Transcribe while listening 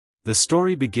The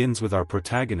story begins with our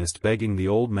protagonist begging the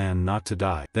old man not to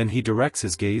die. Then he directs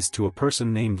his gaze to a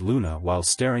person named Luna while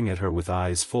staring at her with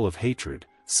eyes full of hatred,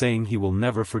 saying he will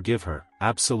never forgive her,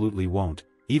 absolutely won't,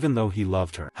 even though he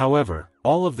loved her. However,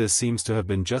 all of this seems to have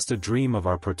been just a dream of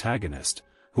our protagonist,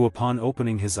 who upon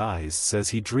opening his eyes says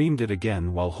he dreamed it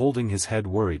again while holding his head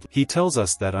worried. He tells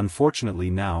us that unfortunately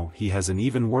now he has an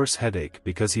even worse headache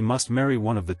because he must marry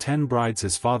one of the 10 brides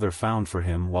his father found for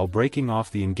him while breaking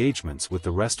off the engagements with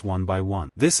the rest one by one.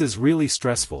 This is really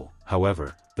stressful.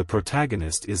 However, the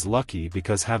protagonist is lucky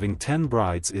because having 10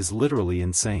 brides is literally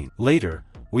insane. Later,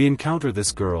 we encounter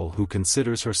this girl who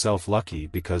considers herself lucky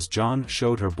because John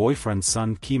showed her boyfriend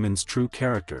Sun Kimin's true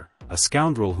character, a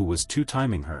scoundrel who was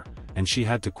two-timing her, and she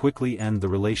had to quickly end the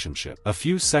relationship. A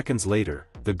few seconds later,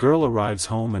 the girl arrives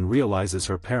home and realizes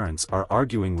her parents are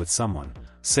arguing with someone,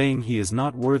 saying he is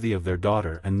not worthy of their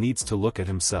daughter and needs to look at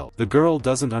himself. The girl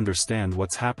doesn't understand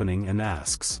what's happening and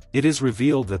asks. It is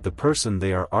revealed that the person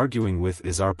they are arguing with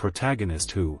is our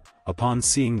protagonist who, upon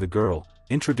seeing the girl,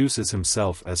 introduces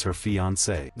himself as her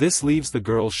fiancé. This leaves the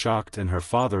girl shocked and her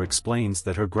father explains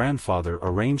that her grandfather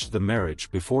arranged the marriage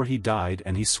before he died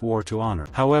and he swore to honor.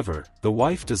 However, the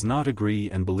wife does not agree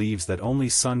and believes that only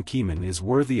Sun Kimin is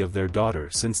worthy of their daughter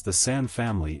since the San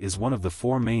family is one of the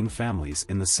 4 main families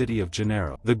in the city of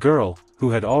Gennaro. The girl,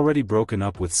 who had already broken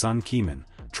up with Sun Kimin,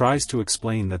 tries to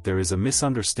explain that there is a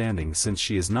misunderstanding since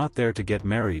she is not there to get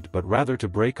married but rather to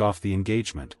break off the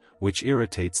engagement, which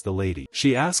irritates the lady.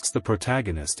 She asks the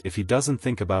protagonist if he doesn't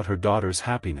think about her daughter's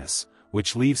happiness,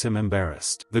 which leaves him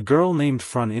embarrassed. The girl named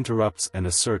Fran interrupts and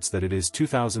asserts that it is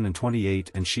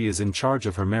 2028 and she is in charge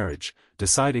of her marriage,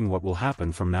 deciding what will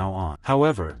happen from now on.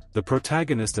 However, the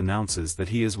protagonist announces that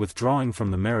he is withdrawing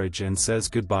from the marriage and says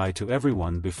goodbye to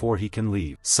everyone before he can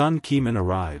leave. Sun Kimin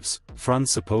arrives, Fran's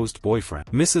supposed boyfriend.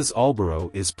 Mrs. Alborough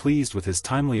is pleased with his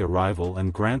timely arrival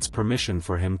and grants permission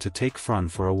for him to take Fran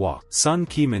for a walk. Sun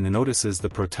Kimin notices the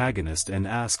protagonist and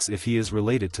asks if he is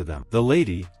related to them. The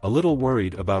lady, a little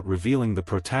worried about revealing the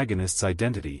protagonist's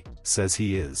identity, says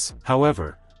he is.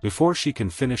 However, before she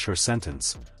can finish her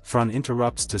sentence, Fran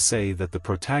interrupts to say that the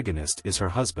protagonist is her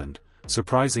husband,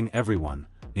 surprising everyone,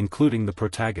 including the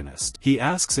protagonist. He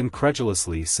asks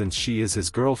incredulously since she is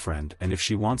his girlfriend and if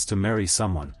she wants to marry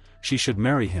someone, she should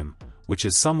marry him, which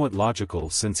is somewhat logical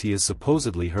since he is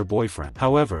supposedly her boyfriend.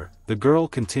 However, the girl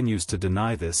continues to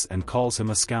deny this and calls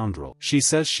him a scoundrel. She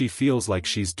says she feels like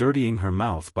she's dirtying her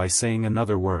mouth by saying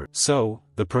another word. So,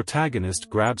 the protagonist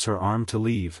grabs her arm to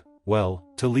leave. Well,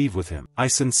 to leave with him. I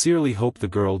sincerely hope the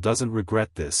girl doesn't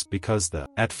regret this because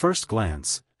at first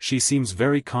glance, she seems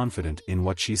very confident in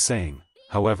what she's saying.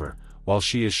 However, while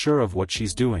she is sure of what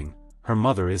she's doing, her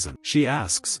mother isn't. She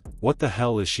asks, what the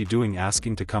hell is she doing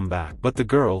asking to come back? But the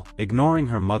girl, ignoring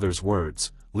her mother's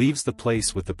words, leaves the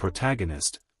place with the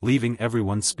protagonist, leaving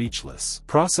everyone speechless.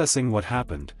 Processing what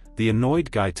happened, the annoyed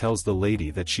guy tells the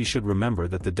lady that she should remember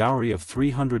that the dowry of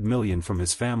 300 million from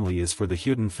his family is for the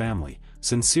Hyuden family,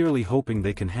 sincerely hoping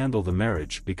they can handle the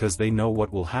marriage because they know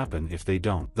what will happen if they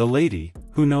don't. The lady,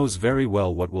 who knows very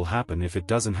well what will happen if it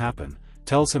doesn't happen,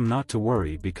 tells him not to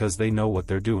worry because they know what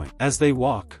they're doing. As they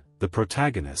walk, the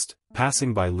protagonist,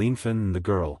 passing by Linfen and the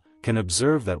girl, can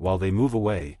observe that while they move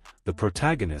away, the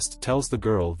protagonist tells the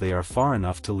girl they are far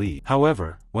enough to leave.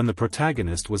 However, when the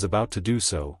protagonist was about to do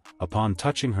so, upon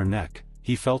touching her neck,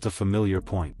 he felt a familiar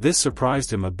point. This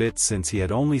surprised him a bit since he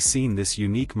had only seen this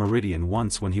unique meridian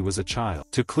once when he was a child.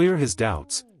 To clear his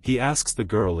doubts, he asks the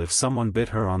girl if someone bit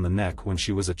her on the neck when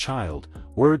she was a child,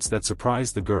 words that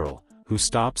surprise the girl, who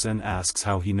stops and asks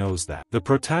how he knows that. The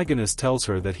protagonist tells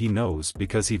her that he knows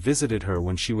because he visited her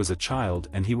when she was a child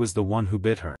and he was the one who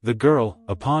bit her. The girl,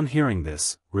 upon hearing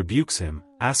this, rebukes him,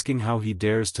 asking how he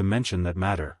dares to mention that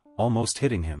matter, almost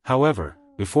hitting him. However,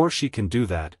 before she can do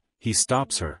that, he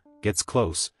stops her, gets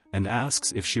close, and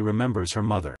asks if she remembers her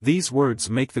mother. These words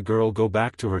make the girl go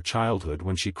back to her childhood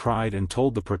when she cried and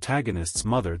told the protagonist's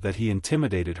mother that he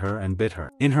intimidated her and bit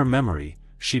her. In her memory,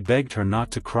 she begged her not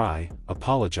to cry,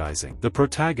 apologizing. The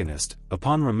protagonist,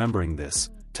 upon remembering this,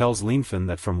 tells Linfen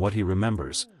that from what he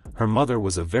remembers, her mother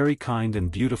was a very kind and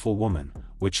beautiful woman,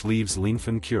 which leaves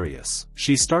Linfen curious.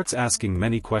 She starts asking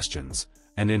many questions,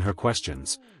 and in her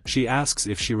questions, she asks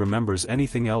if she remembers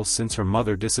anything else since her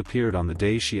mother disappeared on the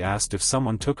day she asked if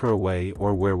someone took her away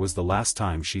or where was the last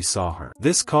time she saw her.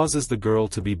 This causes the girl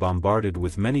to be bombarded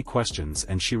with many questions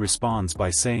and she responds by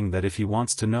saying that if he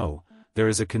wants to know, there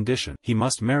is a condition. He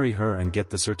must marry her and get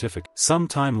the certificate. Some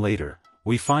time later,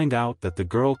 we find out that the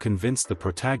girl convinced the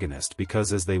protagonist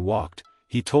because as they walked,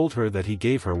 he told her that he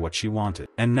gave her what she wanted.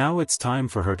 And now it's time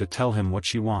for her to tell him what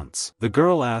she wants. The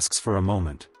girl asks for a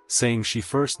moment, saying she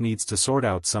first needs to sort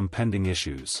out some pending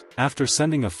issues. After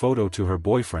sending a photo to her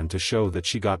boyfriend to show that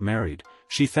she got married,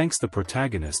 she thanks the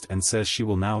protagonist and says she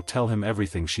will now tell him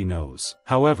everything she knows.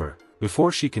 However,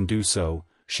 before she can do so,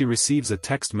 she receives a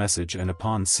text message, and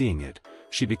upon seeing it,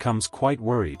 she becomes quite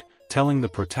worried, telling the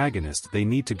protagonist they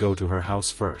need to go to her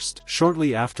house first.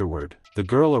 Shortly afterward, the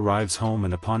girl arrives home,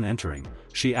 and upon entering,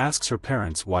 she asks her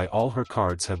parents why all her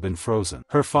cards have been frozen.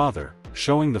 Her father,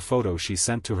 showing the photo she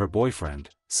sent to her boyfriend,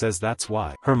 says that's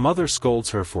why. Her mother scolds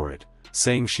her for it,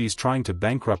 saying she's trying to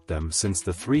bankrupt them since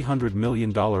the $300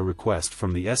 million request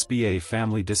from the SBA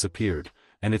family disappeared,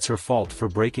 and it's her fault for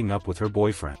breaking up with her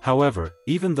boyfriend. However,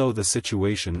 even though the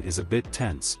situation is a bit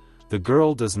tense, the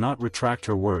girl does not retract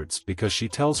her words because she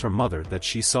tells her mother that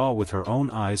she saw with her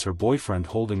own eyes her boyfriend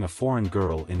holding a foreign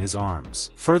girl in his arms.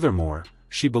 Furthermore,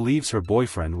 she believes her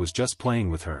boyfriend was just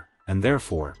playing with her, and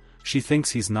therefore, she thinks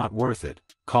he's not worth it,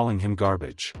 calling him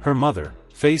garbage. Her mother,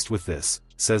 faced with this,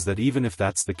 says that even if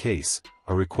that's the case,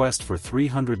 a request for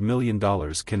 $300 million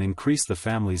can increase the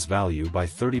family's value by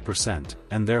 30%,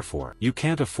 and therefore, you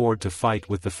can't afford to fight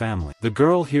with the family. The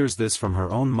girl hears this from her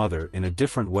own mother in a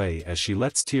different way as she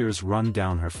lets tears run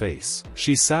down her face.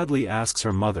 She sadly asks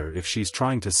her mother if she's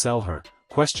trying to sell her,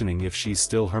 questioning if she's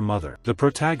still her mother. The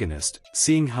protagonist,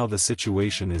 seeing how the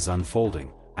situation is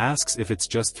unfolding, asks if it's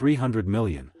just $300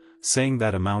 million, saying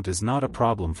that amount is not a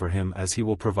problem for him as he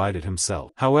will provide it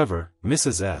himself. However,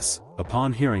 Mrs. S,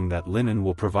 upon hearing that Linen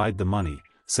will provide the money,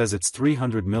 says it's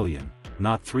 $300 million,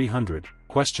 not 300,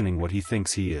 questioning what he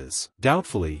thinks he is.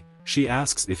 Doubtfully, she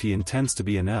asks if he intends to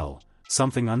be an L,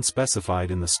 something unspecified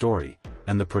in the story,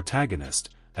 and the protagonist,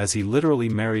 as he literally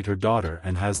married her daughter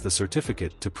and has the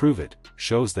certificate to prove it,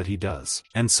 shows that he does.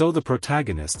 And so the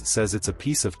protagonist says it's a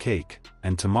piece of cake,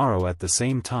 and tomorrow at the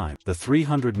same time, the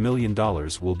 $300 million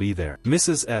will be there.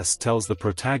 Mrs. S tells the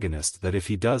protagonist that if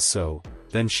he does so,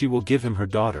 then she will give him her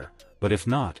daughter, but if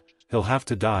not, he'll have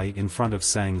to die in front of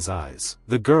Sang's eyes.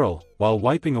 The girl, while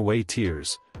wiping away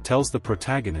tears, tells the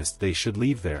protagonist they should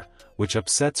leave there, which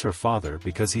upsets her father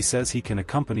because he says he can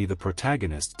accompany the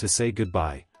protagonist to say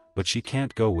goodbye, but she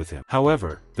can't go with him.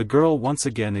 However, the girl once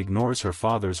again ignores her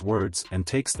father's words and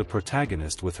takes the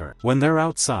protagonist with her. When they're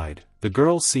outside, the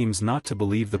girl seems not to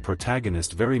believe the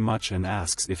protagonist very much and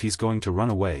asks if he's going to run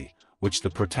away, which the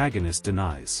protagonist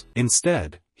denies.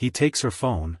 Instead, he takes her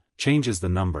phone, changes the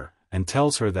number, and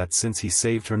tells her that since he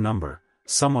saved her number,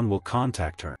 someone will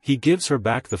contact her. He gives her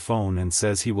back the phone and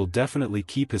says he will definitely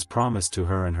keep his promise to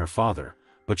her and her father,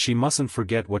 but she mustn't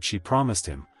forget what she promised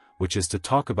him, which is to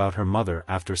talk about her mother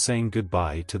after saying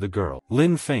goodbye to the girl.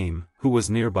 Lin Fame, who was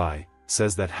nearby,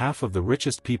 says that half of the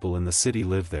richest people in the city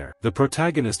live there. The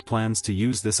protagonist plans to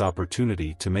use this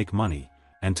opportunity to make money,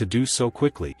 and to do so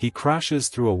quickly. He crashes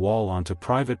through a wall onto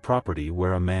private property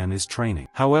where a man is training.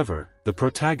 However, the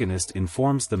protagonist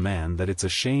informs the man that it's a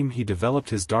shame he developed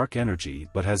his dark energy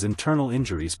but has internal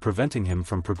injuries preventing him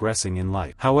from progressing in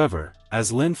life. However,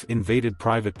 as Linf invaded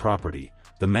private property,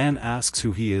 the man asks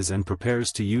who he is and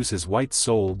prepares to use his white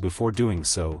soul. Before doing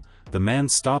so, the man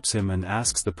stops him and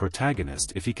asks the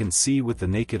protagonist if he can see with the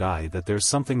naked eye that there's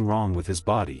something wrong with his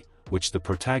body, which the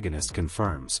protagonist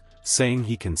confirms, saying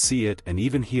he can see it and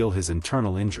even heal his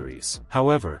internal injuries.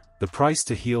 However, the price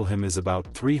to heal him is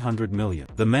about $300 million.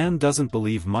 The man doesn't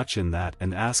believe much in that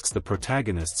and asks the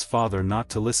protagonist's father not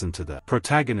to listen to the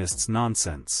protagonist's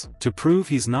nonsense. To prove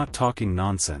he's not talking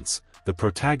nonsense, the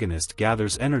protagonist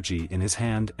gathers energy in his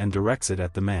hand and directs it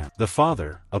at the man. The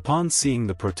father, upon seeing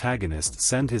the protagonist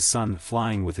send his son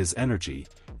flying with his energy,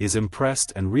 is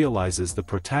impressed and realizes the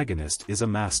protagonist is a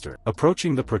master.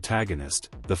 Approaching the protagonist,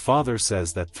 the father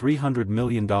says that $300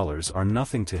 million are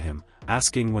nothing to him,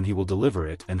 asking when he will deliver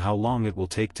it and how long it will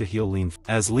take to heal Linfen.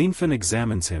 As Linfen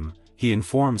examines him, he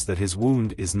informs that his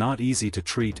wound is not easy to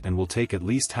treat and will take at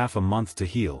least half a month to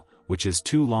heal, which is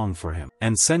too long for him.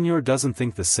 And Senor doesn't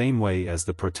think the same way as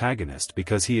the protagonist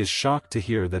because he is shocked to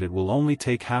hear that it will only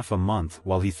take half a month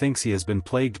while he thinks he has been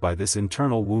plagued by this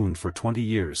internal wound for 20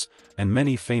 years, and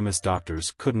many famous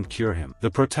doctors couldn't cure him. The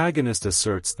protagonist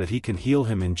asserts that he can heal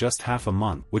him in just half a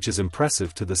month, which is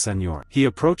impressive to the Senor. He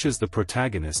approaches the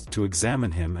protagonist to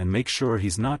examine him and make sure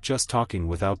he's not just talking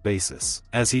without basis.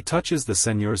 As he touches the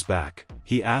Senor's back,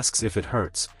 he asks if it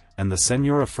hurts, and the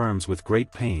Senor affirms with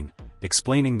great pain,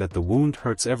 explaining that the wound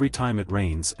hurts every time it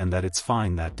rains and that it's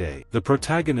fine that day. The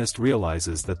protagonist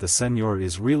realizes that the Senor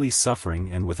is really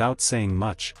suffering and without saying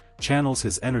much, channels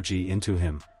his energy into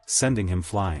him, sending him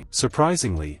flying.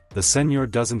 Surprisingly, the senor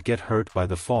doesn't get hurt by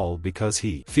the fall because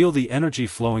he feels the energy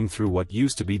flowing through what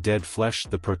used to be dead flesh.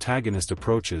 The protagonist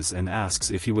approaches and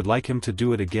asks if he would like him to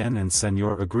do it again, and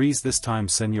senor agrees. This time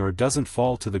senor doesn't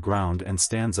fall to the ground and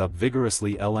stands up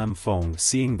vigorously. Feng,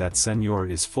 seeing that senor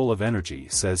is full of energy,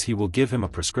 says he will give him a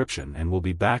prescription and will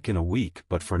be back in a week,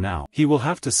 but for now, he will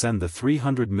have to send the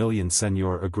 300 million.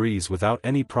 Senor agrees without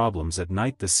any problems. At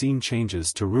night the scene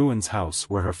changes to Ruin's house,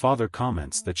 where her father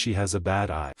comments that she has a bad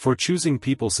eye for choosing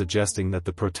people, suggesting that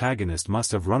the protagonist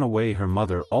must have run away. Her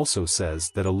mother also says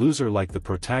that a loser like the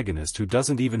protagonist who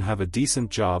doesn't even have a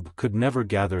decent job could never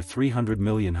gather 300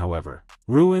 million. However,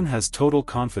 Ruin has total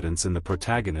confidence in the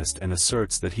protagonist and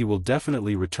asserts that he will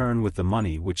definitely return with the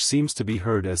money, which seems to be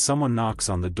heard as someone knocks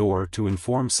on the door to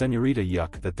inform Senorita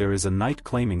Yuck that there is a knight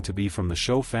claiming to be from the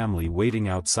Show family waiting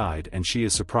outside, and she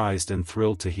is surprised and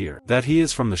thrilled to hear that he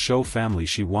is from the Show family.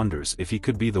 She wonders if he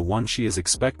could be the one she is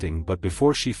expecting, but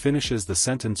before she finishes the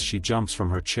sentence she jumps from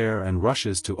her chair and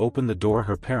rushes to open the door.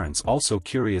 Her parents, also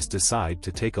curious, decide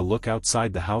to take a look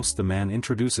outside the house. The man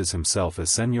introduces himself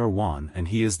as Senor Juan, and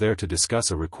he is there to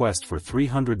discuss a request for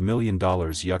 $300 million.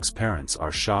 Yuck's parents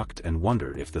are shocked and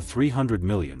wonder if the 300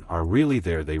 million are really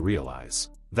there. They realize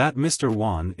that Mr.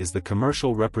 Juan is the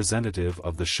commercial representative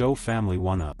of the Show family,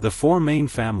 one of the 4 main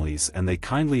families, and they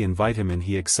kindly invite him in.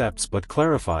 He accepts but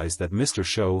clarifies that Mr.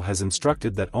 Show has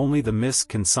instructed that only the Miss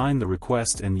can sign the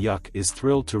request, and Yuck is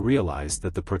thrilled to realize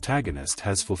that the protagonist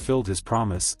has fulfilled his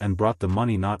promise and brought the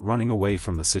money, not running away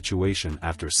from the situation.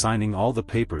 After signing all the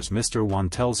papers, Mr. Juan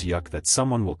tells Yuck that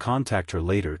someone will contact her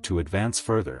later to advance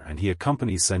further, and he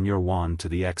accompanies Senor Juan to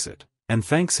the exit and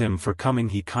thanks him for coming.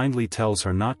 He kindly tells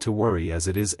her not to worry as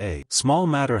it is a small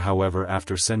matter. However,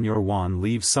 after Senor Juan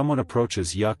leaves, someone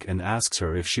approaches Yuck and asks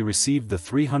her if she received the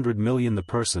 300 million. The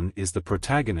person is the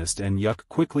protagonist, and Yuck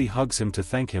quickly hugs him to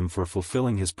thank him for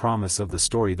fulfilling his promise of the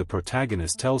story. The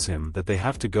protagonist tells him that they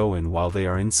have to go in. While they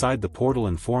are inside, the portal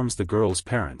informs the girl's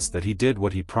parents that he did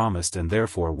what he promised and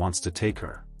therefore wants to take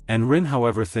her and Rin.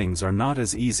 However, things are not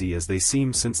as easy as they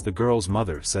seem, since the girl's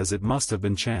mother says it must have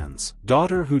been Chan's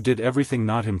daughter who did everything,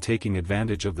 not him, taking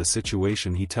advantage of the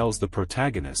situation. He tells the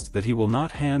protagonist that he will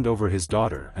not hand over his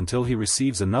daughter until he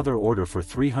receives another order for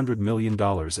 $300 million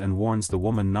and warns the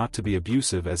woman not to be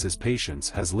abusive as his patience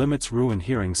has limits. Ruin,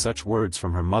 hearing such words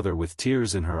from her mother with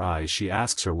tears in her eyes, she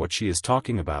asks her what she is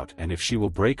talking about and if she will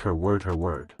break her word. Her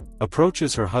word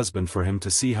approaches her husband for him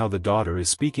to see how the daughter is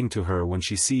speaking to her. When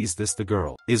she sees this, the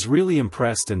girl is really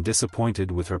impressed and disappointed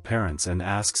with her parents and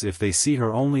asks if they see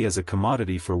her only as a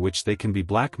commodity for which they can be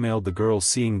blackmailed. The girl,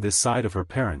 seeing this side of her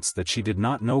parents that she did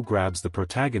not know, grabs the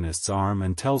protagonist's arm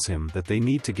and tells him that they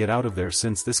need to get out of there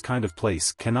since this kind of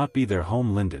place cannot be their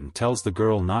home. Linden tells the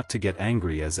girl not to get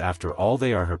angry, as after all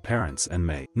they are her parents and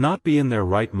may not be in their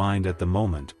right mind at the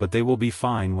moment, but they will be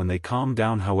fine when they calm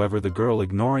down. However, the girl,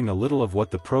 ignoring a little of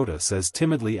what the prota says,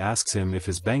 timidly asks him if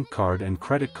his bank card and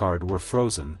credit card were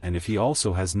frozen and if he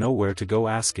also has nowhere to go,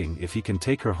 asking if he can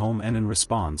take her home. Enon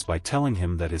responds by telling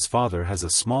him that his father has a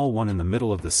small one in the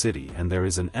middle of the city and there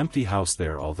is an empty house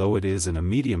there, although it is in a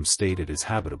medium state it is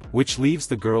habitable, which leaves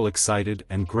the girl excited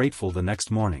and grateful. The next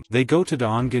morning, they go to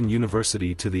Daongan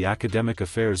University, to the Academic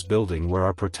Affairs building, where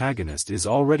our protagonist is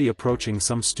already approaching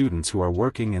some students who are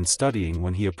working and studying.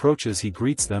 When he approaches, he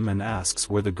greets them and asks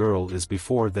where the girl is.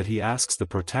 Before that, he asks the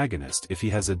protagonist if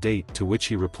he has a date, to which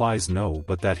he replies no,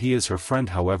 but that he is her friend.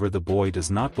 However, the boy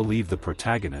does not believe the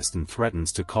protagonist and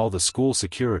threatens to call the school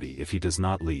security if he does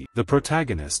not leave. The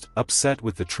protagonist, upset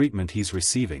with the treatment he's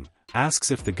receiving,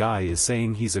 asks if the guy is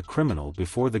saying he's a criminal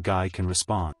before the guy can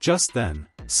respond. Just then,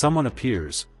 someone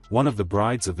appears, one of the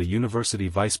brides of the university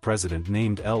vice president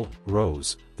named L.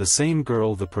 Rose, the same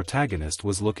girl the protagonist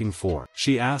was looking for.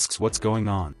 She asks what's going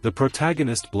on. The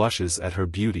protagonist blushes at her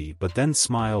beauty but then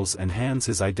smiles and hands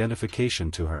his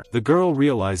identification to her. The girl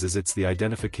realizes it's the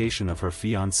identification of her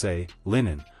fiancé,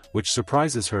 Linen, which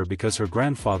surprises her because her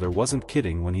grandfather wasn't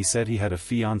kidding when he said he had a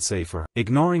fiancé for her.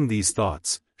 Ignoring these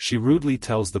thoughts, she rudely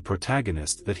tells the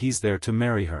protagonist that he's there to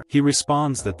marry her. He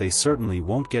responds that they certainly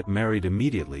won't get married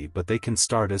immediately, but they can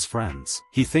start as friends.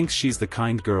 He thinks she's the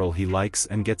kind girl he likes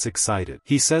and gets excited.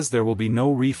 He says there will be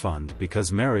no refund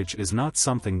because marriage is not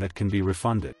something that can be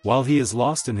refunded. While he is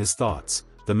lost in his thoughts,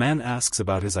 the man asks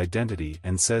about his identity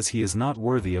and says he is not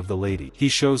worthy of the lady. He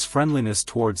shows friendliness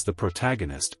towards the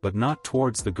protagonist but not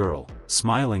towards the girl,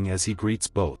 smiling as he greets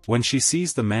both. When she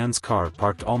sees the man's car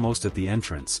parked almost at the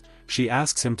entrance, she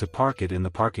asks him to park it in the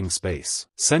parking space.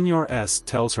 Senor S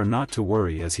tells her not to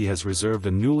worry as he has reserved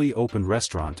a newly opened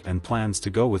restaurant and plans to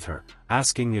go with her,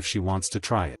 asking if she wants to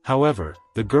try it. However,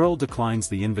 the girl declines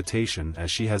the invitation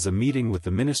as she has a meeting with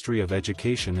the Ministry of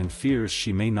Education and fears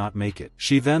she may not make it.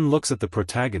 She then looks at the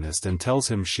protagonist and tells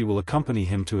him she will accompany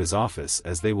him to his office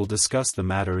as they will discuss the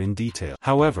matter in detail.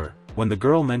 However, when the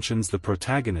girl mentions the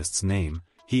protagonist's name,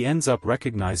 he ends up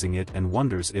recognizing it and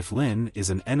wonders if Lin is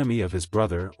an enemy of his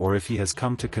brother or if he has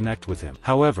come to connect with him.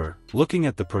 However, looking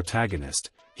at the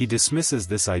protagonist, he dismisses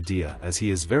this idea as he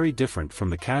is very different from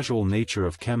the casual nature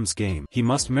of Kem's game. He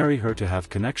must marry her to have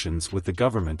connections with the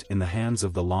government in the hands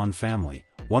of the Lan family,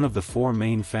 one of the 4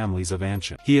 main families of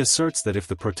Anshan. He asserts that if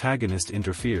the protagonist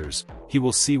interferes, he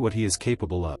will see what he is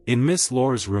capable of. In Miss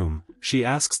Lore's room, she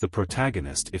asks the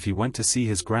protagonist if he went to see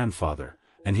his grandfather,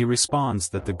 and he responds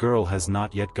that the girl has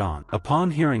not yet gone.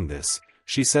 Upon hearing this,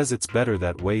 she says it's better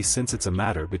that way since it's a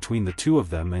matter between the two of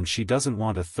them and she doesn't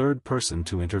want a third person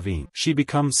to intervene. She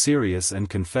becomes serious and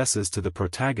confesses to the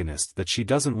protagonist that she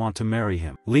doesn't want to marry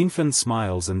him. Linfen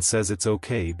smiles and says it's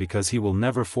okay because he will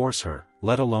never force her,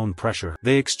 let alone pressure her.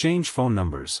 They exchange phone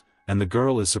numbers, and the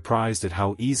girl is surprised at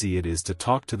how easy it is to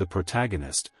talk to the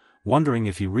protagonist, wondering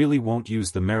if he really won't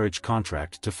use the marriage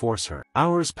contract to force her.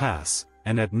 Hours pass,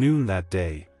 and at noon that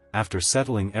day, after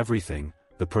settling everything,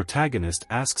 the protagonist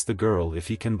asks the girl if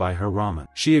he can buy her ramen.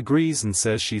 She agrees and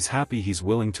says she's happy he's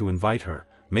willing to invite her,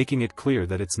 making it clear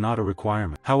that it's not a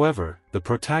requirement. However, the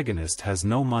protagonist has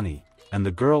no money, and the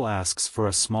girl asks for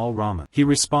a small ramen. He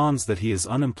responds that he is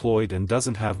unemployed and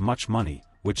doesn't have much money,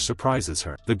 which surprises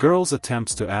her. The girl's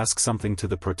attempts to ask something to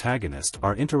the protagonist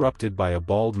are interrupted by a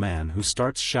bald man who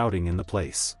starts shouting in the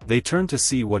place. They turn to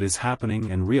see what is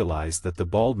happening and realize that the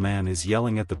bald man is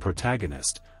yelling at the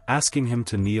protagonist, asking him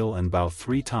to kneel and bow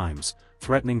 3 times,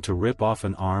 threatening to rip off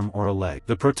an arm or a leg.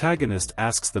 The protagonist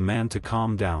asks the man to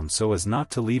calm down so as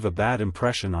not to leave a bad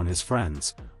impression on his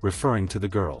friends, referring to the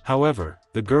girl. However,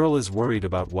 the girl is worried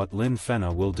about what Lin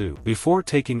Fena will do. Before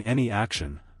taking any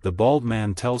action, the bald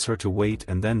man tells her to wait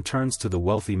and then turns to the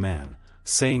wealthy man,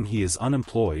 saying he is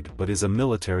unemployed but is a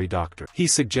military doctor. He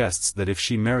suggests that if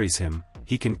she marries him,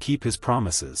 he can keep his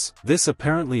promises. This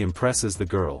apparently impresses the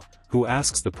girl, who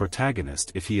asks the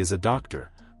protagonist if he is a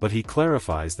doctor, but he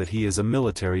clarifies that he is a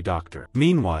military doctor.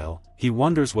 Meanwhile, he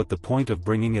wonders what the point of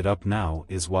bringing it up now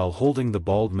is while holding the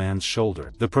bald man's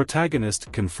shoulder. The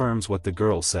protagonist confirms what the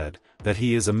girl said, that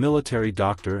he is a military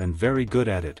doctor and very good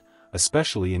at it,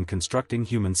 especially in constructing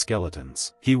human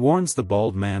skeletons. He warns the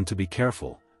bald man to be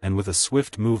careful, and with a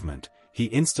swift movement, he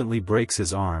instantly breaks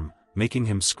his arm, making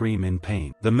him scream in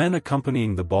pain. The men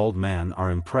accompanying the bald man are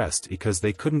impressed because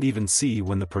they couldn't even see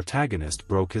when the protagonist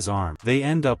broke his arm. They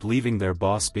end up leaving their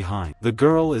boss behind. The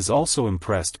girl is also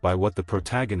impressed by what the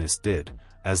protagonist did,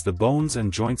 as the bones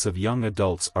and joints of young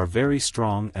adults are very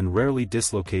strong and rarely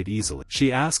dislocate easily.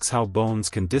 She asks how bones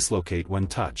can dislocate when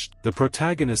touched. The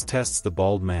protagonist tests the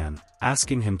bald man,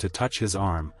 asking him to touch his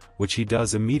arm, which he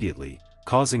does immediately,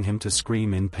 causing him to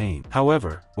scream in pain.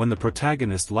 However, when the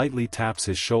protagonist lightly taps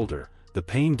his shoulder, the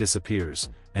pain disappears,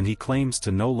 and he claims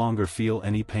to no longer feel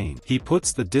any pain. He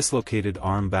puts the dislocated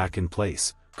arm back in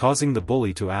place, causing the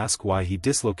bully to ask why he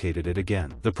dislocated it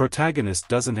again. The protagonist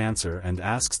doesn't answer and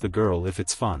asks the girl if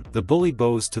it's fun. The bully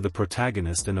bows to the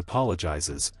protagonist and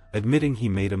apologizes, admitting he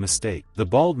made a mistake. The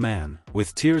bald man,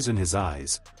 with tears in his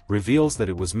eyes, reveals that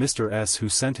it was Mr. S who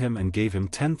sent him and gave him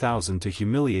 10,000 to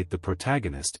humiliate the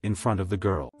protagonist in front of the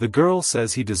girl. The girl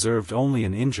says he deserved only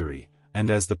an injury, and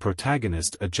as the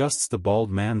protagonist adjusts the bald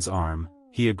man's arm,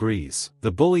 he agrees.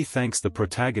 The bully thanks the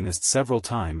protagonist several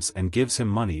times and gives him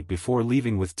money before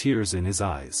leaving with tears in his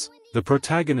eyes. The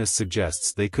protagonist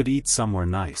suggests they could eat somewhere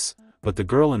nice, but the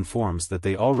girl informs that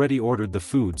they already ordered the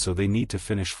food so they need to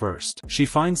finish first. She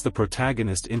finds the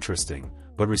protagonist interesting,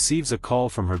 but receives a call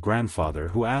from her grandfather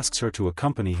who asks her to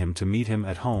accompany him to meet him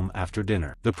at home after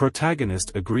dinner. The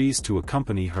protagonist agrees to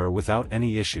accompany her without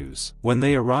any issues. When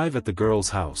they arrive at the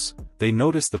girl's house, they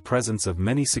notice the presence of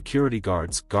many security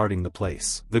guards guarding the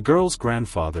place. The girl's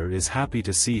grandfather is happy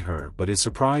to see her but is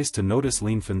surprised to notice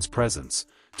Linfen's presence,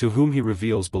 to whom he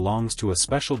reveals belongs to a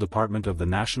special department of the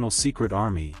National Secret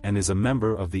Army and is a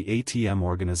member of the ATM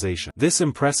organization. This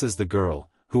impresses the girl,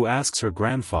 who asks her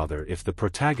grandfather if the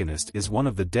protagonist is one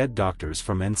of the dead doctors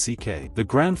from NCK. The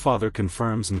grandfather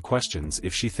confirms and questions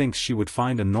if she thinks she would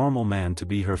find a normal man to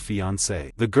be her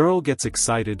fiancé. The girl gets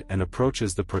excited and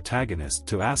approaches the protagonist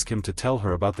to ask him to tell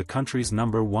her about the country's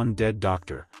 #1 dead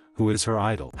doctor, who is her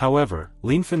idol. However,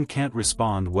 Linfen can't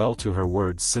respond well to her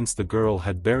words since the girl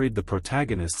had buried the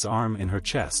protagonist's arm in her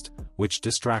chest, which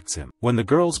distracts him. When the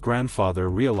girl's grandfather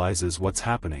realizes what's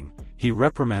happening, he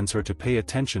reprimands her to pay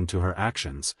attention to her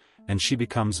actions, and she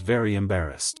becomes very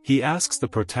embarrassed. He asks the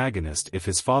protagonist if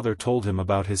his father told him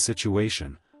about his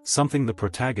situation, something the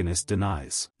protagonist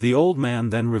denies. The old man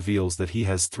then reveals that he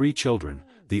has 3 children,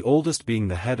 the oldest being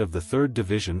the head of the 3rd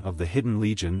Division of the Hidden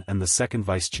Legion and the 2nd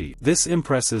Vice Chief. This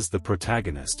impresses the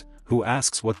protagonist, who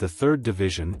asks what the 3rd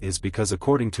Division is because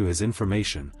according to his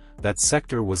information, that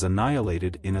sector was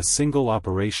annihilated in a single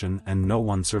operation and no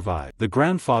one survived. The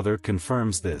grandfather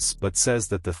confirms this but says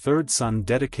that the 3rd son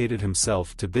dedicated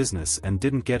himself to business and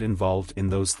didn't get involved in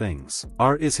those things.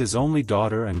 R is his only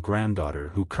daughter and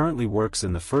granddaughter who currently works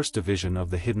in the 1st Division of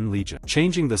the Hidden Legion.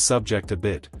 Changing the subject a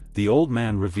bit, the old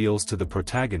man reveals to the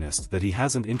protagonist that he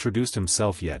hasn't introduced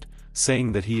himself yet,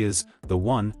 saying that he is the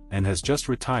one and has just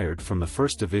retired from the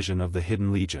 1st Division of the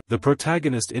Hidden Legion. The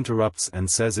protagonist interrupts and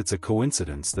says it's a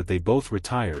coincidence that they both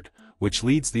retired, which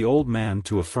leads the old man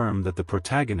to affirm that the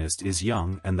protagonist is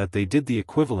young and that they did the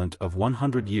equivalent of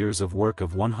 100 years of work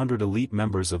of 100 elite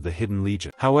members of the Hidden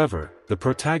Legion. However, the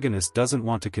protagonist doesn't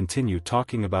want to continue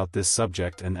talking about this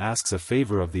subject and asks a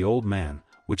favor of the old man,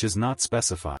 which is not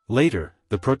specified. Later,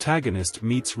 the protagonist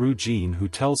meets Ru Jin, who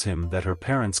tells him that her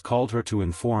parents called her to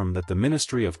inform that the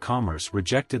Ministry of Commerce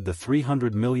rejected the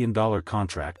 $300 million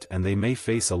contract and they may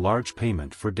face a large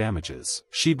payment for damages.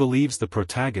 She believes the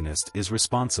protagonist is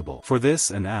responsible for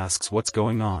this and asks what's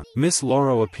going on. Miss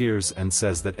Loro appears and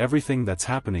says that everything that's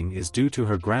happening is due to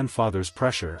her grandfather's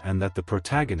pressure and that the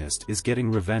protagonist is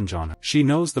getting revenge on her. She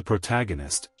knows the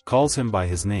protagonist, calls him by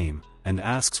his name, and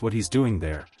asks what he's doing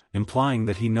there, implying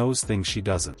that he knows things she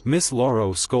doesn't. Miss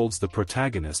Loro scolds the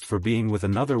protagonist for being with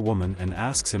another woman and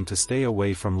asks him to stay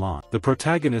away from Lan. The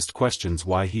protagonist questions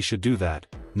why he should do that,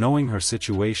 knowing her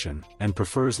situation, and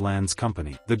prefers Lan's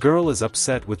company. The girl is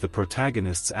upset with the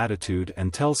protagonist's attitude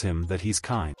and tells him that he's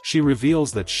kind. She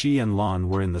reveals that she and Lan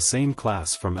were in the same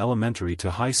class from elementary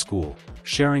to high school,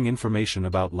 sharing information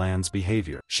about Lan's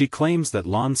behavior. She claims that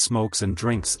Lan smokes and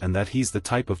drinks and that he's the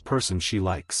type of person she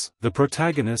likes. The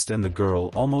protagonist and the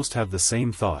girl almost have the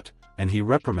same thought, and he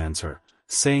reprimands her,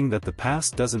 saying that the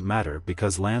past doesn't matter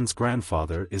because Lan's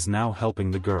grandfather is now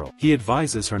helping the girl. He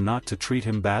advises her not to treat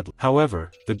him badly. However,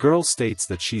 the girl states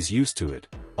that she's used to it,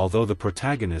 although the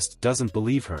protagonist doesn't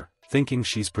believe her, thinking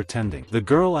she's pretending. The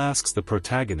girl asks the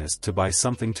protagonist to buy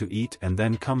something to eat and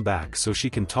then come back so she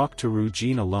can talk to Ru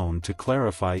Jin alone to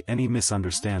clarify any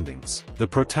misunderstandings. The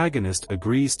protagonist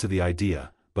agrees to the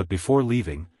idea, but before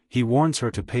leaving, he warns her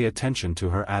to pay attention to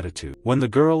her attitude. When the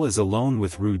girl is alone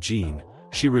with Ru Jin,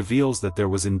 she reveals that there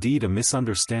was indeed a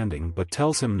misunderstanding but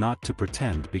tells him not to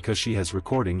pretend because she has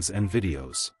recordings and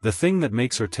videos. The thing that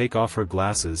makes her take off her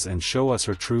glasses and show us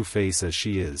her true face as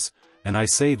she is, and I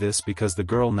say this because the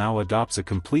girl now adopts a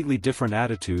completely different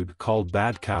attitude called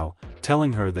bad cow,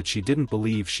 telling her that she didn't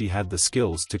believe she had the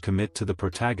skills to commit to the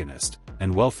protagonist,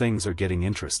 and well, things are getting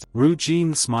interesting. Ru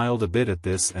Jin smiled a bit at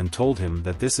this and told him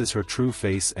that this is her true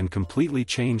face and completely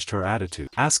changed her attitude,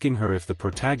 asking her if the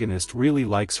protagonist really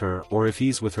likes her or if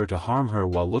he's with her to harm her.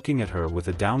 While looking at her with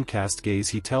a downcast gaze,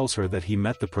 he tells her that he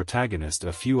met the protagonist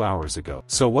a few hours ago.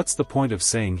 So what's the point of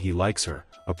saying he likes her?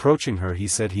 Approaching her, he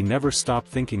said he never stopped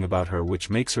thinking about her, which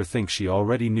makes her think she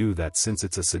already knew that since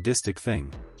it's a sadistic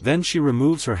thing. Then she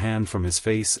removes her hand from his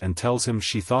face and tells him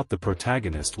she thought the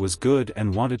protagonist was good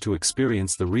and wanted to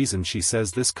experience the reason. She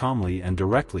says this calmly and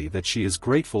directly, that she is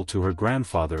grateful to her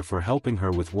grandfather for helping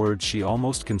her with words she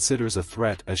almost considers a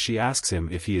threat, as she asks him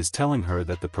if he is telling her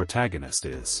that the protagonist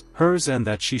is hers and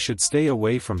that she should stay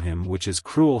away from him, which is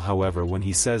cruel. However, when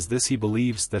he says this, he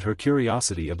believes that her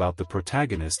curiosity about the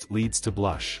protagonist leads to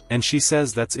blush. And she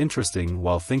says that's interesting,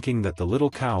 while thinking that the little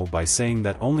cow, by saying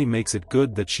that, only makes it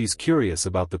good that she's curious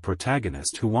about the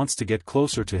protagonist who wants to get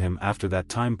closer to him. After that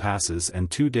time passes and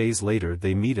 2 days later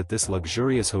they meet at this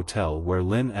luxurious hotel where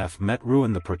Lin F met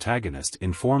Ruin. The protagonist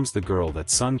informs the girl that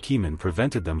Sun Kimin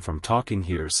prevented them from talking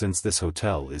here since this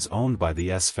hotel is owned by the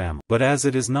S family. But as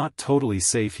it is not totally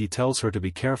safe, he tells her to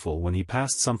be careful when he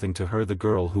passed something to her. The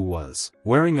girl, who was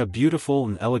wearing a beautiful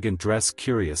and elegant dress,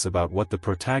 curious about what the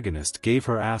protagonist gave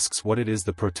her, asks what it is.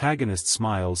 The protagonist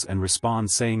smiles and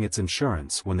responds saying it's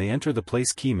insurance. When they enter the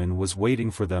place, Kimin was waiting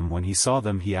for for them. When he saw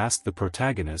them, he asked the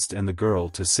protagonist and the girl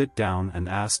to sit down and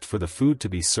asked for the food to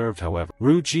be served. However,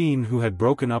 Ru-jin, who had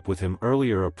broken up with him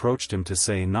earlier, approached him to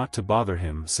say not to bother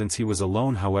him since he was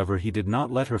alone. However, he did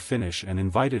not let her finish and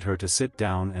invited her to sit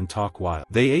down and talk while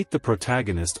they ate. The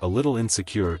protagonist, a little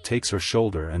insecure, takes her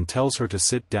shoulder and tells her to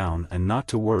sit down and not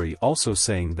to worry, also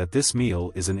saying that this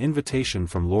meal is an invitation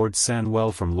from Lord San,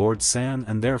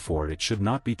 and therefore it should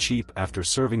not be cheap. After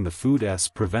serving the food,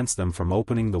 prevents them from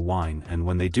opening the wine, and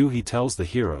when they do, he tells the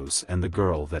heroes and the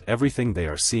girl that everything they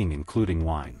are seeing, including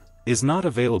wine, is not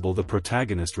available. The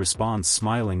protagonist responds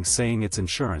smiling, saying it's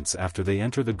insurance. After they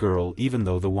enter, the girl, even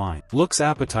though the wine looks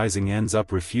appetizing, ends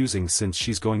up refusing since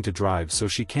she's going to drive so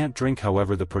she can't drink.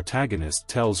 However, the protagonist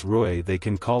tells Rui they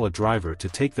can call a driver to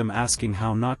take them, asking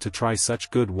how not to try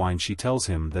such good wine. She tells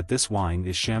him that this wine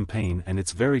is champagne and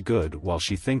it's very good. While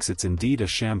she thinks it's indeed a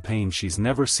champagne, she's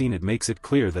never seen it. Makes it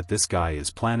clear that this guy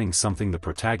is planning something. The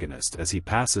protagonist, as he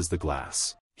passes the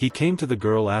glass, he came to the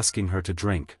girl asking her to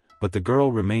drink, but the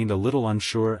girl remained a little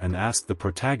unsure and asked the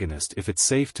protagonist if it's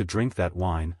safe to drink that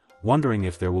wine, wondering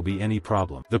if there will be any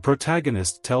problem. The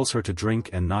protagonist tells her to drink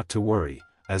and not to worry,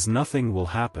 as nothing will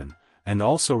happen, and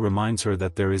also reminds her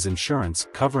that there is insurance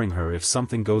covering her if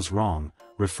something goes wrong,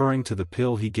 referring to the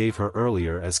pill he gave her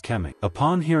earlier as chemic.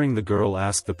 Upon hearing the girl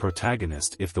ask the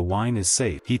protagonist if the wine is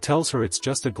safe, he tells her it's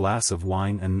just a glass of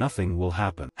wine and nothing will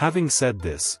happen. Having said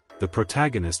this, the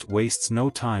protagonist wastes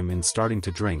no time in starting to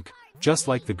drink, just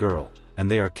like the girl, and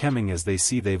they are chemming as they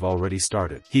see they've already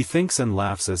started. He thinks and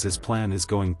laughs as his plan is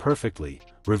going perfectly,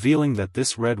 revealing that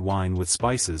this red wine with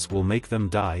spices will make them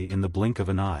die in the blink of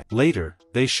an eye. Later,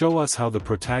 they show us how the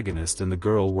protagonist and the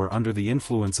girl were under the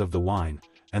influence of the wine,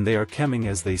 and they are chemming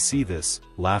as they see this,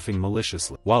 laughing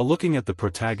maliciously. While looking at the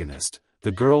protagonist,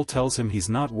 the girl tells him he's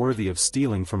not worthy of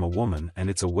stealing from a woman and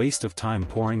it's a waste of time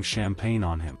pouring champagne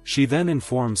on him. She then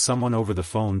informs someone over the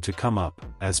phone to come up,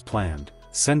 as planned,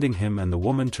 sending him and the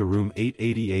woman to room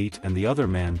 888 and the other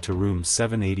man to room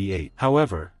 788.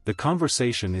 However, the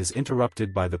conversation is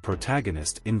interrupted by the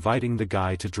protagonist inviting the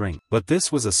guy to drink. But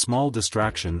this was a small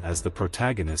distraction, as the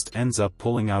protagonist ends up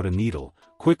pulling out a needle,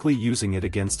 quickly using it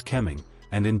against chemming,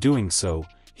 and in doing so,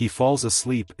 he falls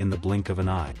asleep in the blink of an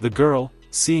eye. The girl,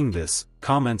 seeing this,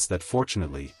 comments that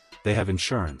fortunately, they have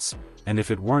insurance, and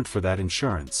if it weren't for that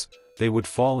insurance, they would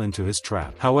fall into his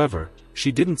trap. However,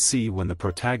 she didn't see when the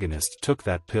protagonist took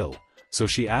that pill, so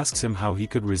she asks him how he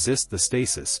could resist the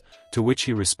stasis, to which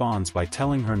he responds by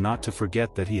telling her not to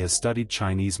forget that he has studied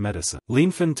Chinese medicine.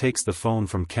 Linfen takes the phone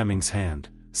from Kemming's hand,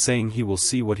 saying he will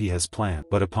see what he has planned,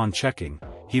 but upon checking,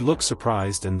 he looks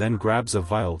surprised and then grabs a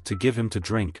vial to give him to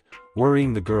drink,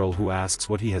 worrying the girl, who asks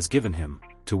what he has given him,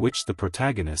 to which the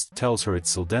protagonist tells her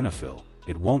it's sildenafil,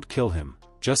 it won't kill him,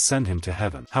 just send him to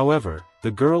heaven. However,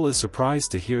 the girl is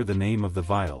surprised to hear the name of the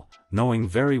vial, knowing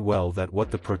very well that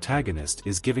what the protagonist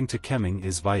is giving to Kemming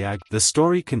is Viagra. The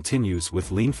story continues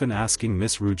with Linfen asking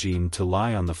Miss Ru-jin to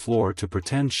lie on the floor to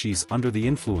pretend she's under the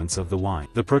influence of the wine.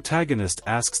 The protagonist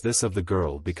asks this of the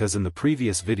girl because in the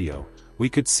previous video, we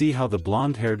could see how the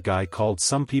blonde-haired guy called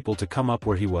some people to come up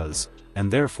where he was,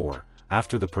 and therefore,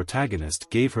 after the protagonist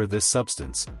gave her this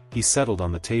substance, he settled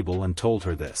on the table and told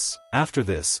her this. After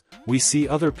this, we see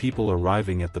other people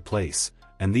arriving at the place,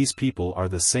 and these people are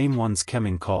the same ones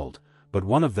Kemming called, but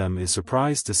one of them is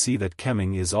surprised to see that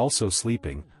Kemming is also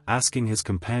sleeping, asking his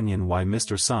companion why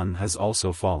Mr. Sun has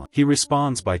also fallen. He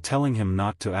responds by telling him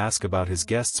not to ask about his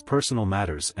guest's personal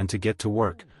matters and to get to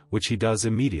work, which he does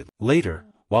immediately. Later,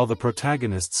 while the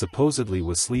protagonist supposedly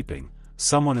was sleeping,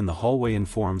 someone in the hallway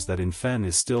informs that Infen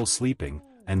is still sleeping,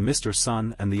 and Mr.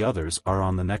 Sun and the others are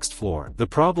on the next floor. The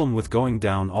problem with going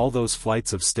down all those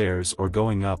flights of stairs or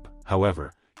going up,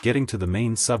 however, getting to the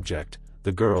main subject,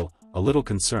 the girl, a little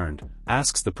concerned,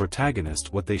 asks the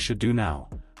protagonist what they should do now,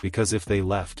 because if they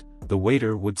left, the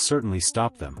waiter would certainly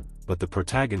stop them, but the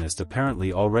protagonist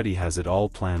apparently already has it all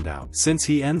planned out. Since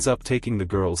he ends up taking the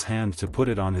girl's hand to put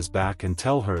it on his back and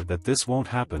tell her that this won't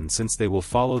happen since they will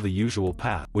follow the usual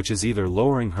path, which is either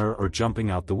lowering her or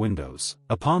jumping out the windows.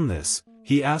 Upon this,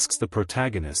 he asks the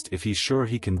protagonist if he's sure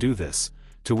he can do this,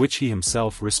 to which he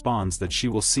himself responds that she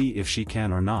will see if she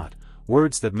can or not,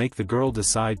 words that make the girl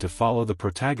decide to follow the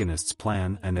protagonist's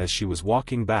plan. And as she was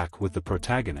walking back with the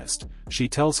protagonist, she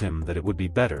tells him that it would be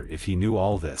better if he knew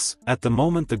all this. At the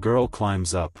moment the girl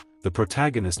climbs up, the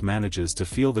protagonist manages to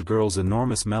feel the girl's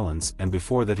enormous melons, and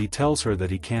before that he tells her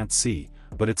that he can't see,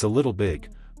 but it's a little big,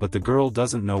 but the girl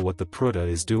doesn't know what the pruta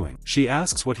is doing. She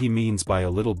asks what he means by a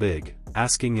little big,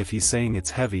 asking if he's saying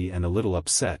it's heavy, and a little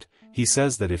upset, he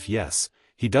says that if yes,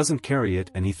 he doesn't carry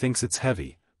it and he thinks it's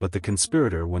heavy, but the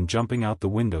conspirator when jumping out the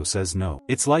window says no.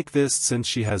 It's like this since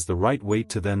she has the right weight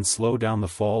to then slow down the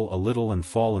fall a little and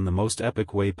fall in the most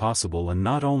epic way possible, and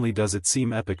not only does it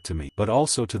seem epic to me but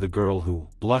also to the girl who,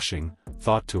 blushing,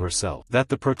 thought to herself that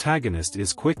the protagonist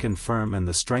is quick and firm and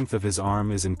the strength of his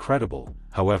arm is incredible.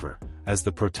 However, as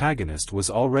the protagonist was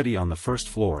already on the first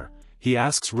floor, he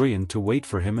asks Ryan to wait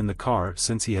for him in the car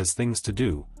since he has things to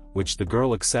do, which the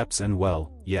girl accepts, and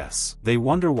well, yes. They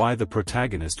wonder why the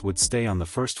protagonist would stay on the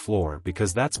first floor,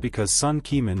 because that's because Sun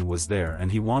Ki-min was there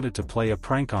and he wanted to play a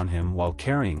prank on him while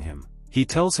carrying him. He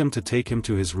tells him to take him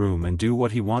to his room and do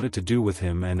what he wanted to do with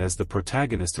him, and as the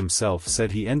protagonist himself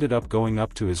said, he ended up going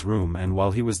up to his room, and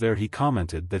while he was there he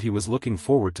commented that he was looking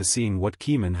forward to seeing what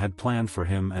Ki-min had planned for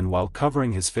him, and while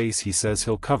covering his face he says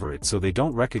he'll cover it so they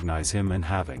don't recognize him, and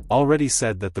having already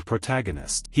said that the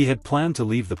protagonist he had planned to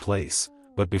leave the place.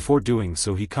 But before doing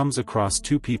so he comes across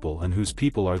two people, and whose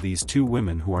people are these two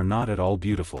women who are not at all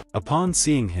beautiful. Upon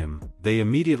seeing him, they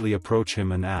immediately approach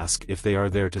him and ask if they are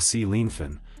there to see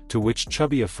Linfen, to which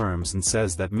Chubby affirms and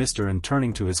says that Mr. and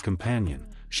turning to his companion,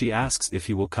 she asks if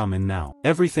he will come in now.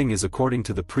 Everything is according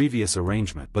to the previous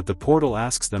arrangement, but the portal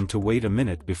asks them to wait a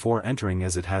minute before entering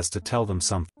as it has to tell them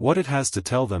something. What it has to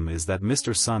tell them is that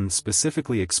Mr. Sun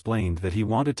specifically explained that he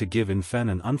wanted to give Infen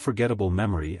an unforgettable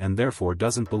memory and therefore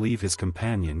doesn't believe his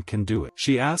companion can do it.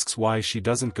 She asks why she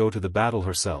doesn't go to the battle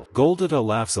herself. Goldada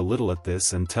laughs a little at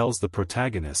this and tells the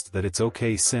protagonist that it's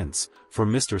okay since, for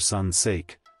Mr. Sun's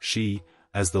sake, she,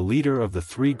 as the leader of the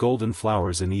 3 golden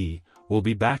flowers in E, will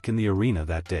be back in the arena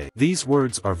that day. These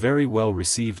words are very well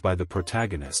received by the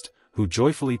protagonist, who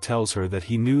joyfully tells her that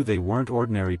he knew they weren't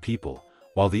ordinary people,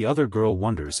 while the other girl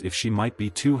wonders if she might be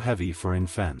too heavy for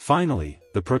Infen. Finally,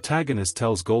 the protagonist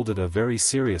tells Goldada very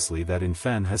seriously that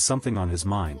Infen has something on his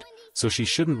mind, so she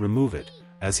shouldn't remove it,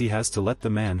 as he has to let the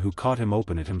man who caught him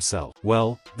open it himself.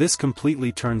 Well, this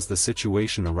completely turns the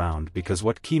situation around, because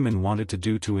what Ki-min wanted to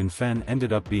do to Infen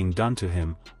ended up being done to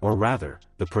him, or rather,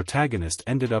 the protagonist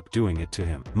ended up doing it to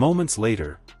him. Moments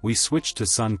later, we switch to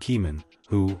Sun Ki-min,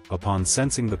 who, upon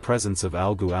sensing the presence of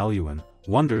Algu Aluan,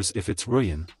 wonders if it's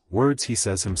Ruyan, words he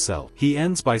says himself. He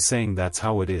ends by saying that's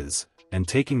how it is, and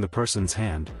taking the person's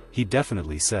hand, he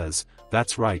definitely says,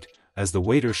 that's right, as the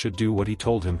waiter should do what he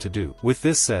told him to do. With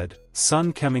this said,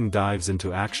 Sun Keming dives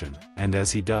into action, and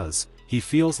as he does, he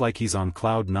feels like he's on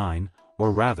cloud 9,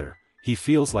 or rather, he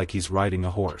feels like he's riding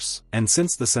a horse. And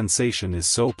since the sensation is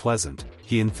so pleasant,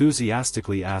 he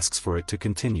enthusiastically asks for it to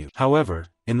continue. However,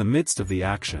 in the midst of the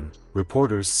action,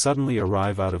 reporters suddenly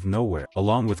arrive out of nowhere,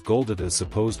 along with Goldada's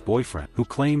supposed boyfriend, who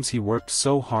claims he worked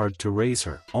so hard to raise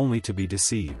her, only to be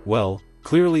deceived. Well,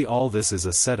 clearly all this is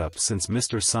a setup, since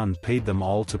Mr. Sun paid them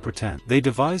all to pretend. They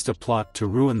devised a plot to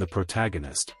ruin the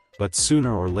protagonist, but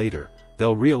sooner or later,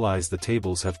 they'll realize the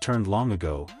tables have turned long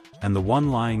ago, and the one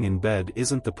lying in bed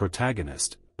isn't the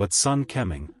protagonist, but Sun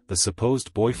Keming, the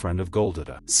supposed boyfriend of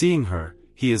Goldada. Seeing her,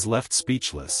 he is left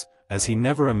speechless, as he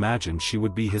never imagined she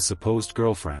would be his supposed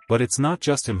girlfriend. But it's not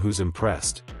just him who's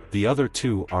impressed, the other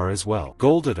two are as well.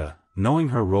 Goldada, knowing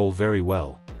her role very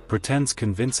well, pretends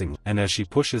convincingly, and as she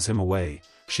pushes him away,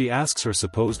 she asks her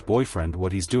supposed boyfriend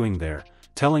what he's doing there,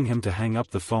 telling him to hang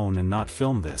up the phone and not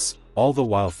film this, all the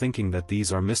while thinking that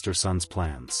these are Mr. Sun's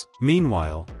plans.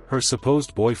 Meanwhile, her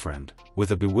supposed boyfriend,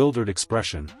 with a bewildered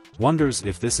expression, wonders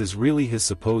if this is really his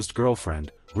supposed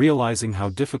girlfriend, realizing how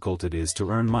difficult it is to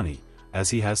earn money, as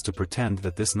he has to pretend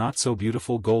that this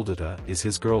not-so-beautiful Goldada is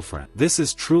his girlfriend. This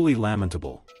is truly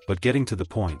lamentable, but getting to the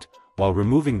point, while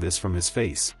removing this from his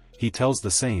face, he tells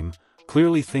the same,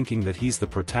 clearly thinking that he's the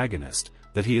protagonist,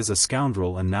 that he is a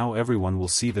scoundrel, and now everyone will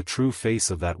see the true face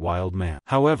of that wild man.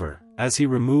 However, as he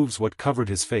removes what covered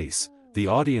his face, the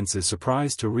audience is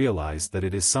surprised to realize that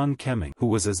it is Sun Keming, who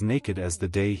was as naked as the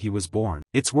day he was born.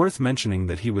 It's worth mentioning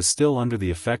that he was still under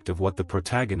the effect of what the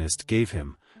protagonist gave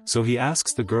him, so he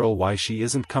asks the girl why she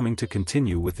isn't coming to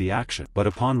continue with the action. But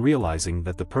upon realizing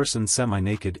that the person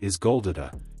semi-naked is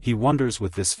Goldada, he wonders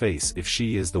with this face if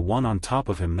she is the one on top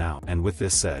of him now, and with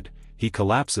this said, he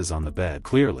collapses on the bed,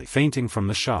 clearly fainting from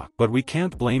the shock. But we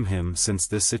can't blame him, since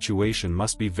this situation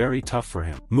must be very tough for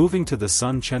him. Moving to the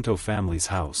Sun Chento family's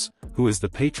house, who is the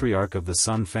patriarch of the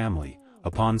Sun family,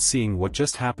 upon seeing what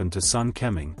just happened to Sun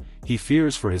Keming, he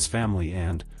fears for his family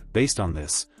and, based on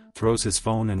this, throws his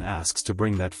phone and asks to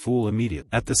bring that fool immediately.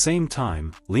 At the same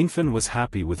time, Linfen was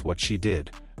happy with what she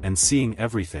did, and seeing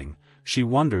everything, she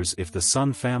wonders if the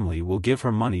Sun family will give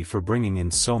her money for bringing in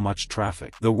so much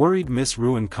traffic. The worried Miss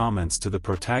Ruin comments to the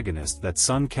protagonist that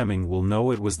Sun Keming will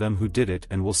know it was them who did it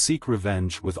and will seek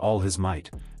revenge with all his might,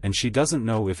 and she doesn't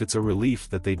know if it's a relief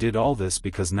that they did all this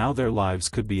because now their lives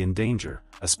could be in danger,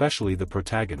 especially the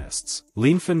protagonists.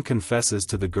 Linfen confesses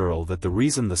to the girl that the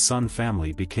reason the Sun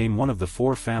family became one of the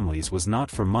 4 families was not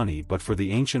for money but for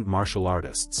the ancient martial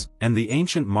artists. And the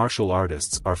ancient martial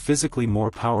artists are physically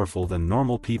more powerful than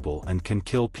normal people and can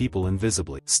kill people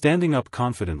invisibly. Standing up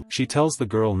confidently, she tells the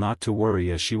girl not to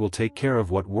worry as she will take care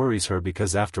of what worries her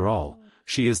because after all,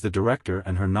 she is the director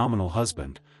and her nominal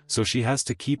husband, so she has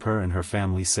to keep her and her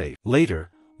family safe. Later,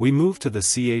 we move to the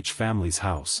CH family's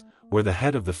house, where the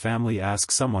head of the family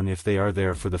asks someone if they are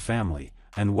there for the family,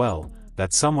 and well,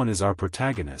 that someone is our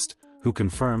protagonist, who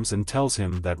confirms and tells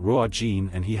him that Ruo Jin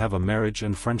and he have a marriage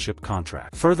and friendship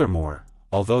contract. Furthermore,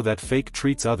 although that fake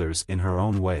treats others in her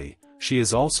own way, she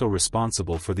is also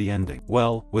responsible for the ending.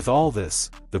 Well, with all this,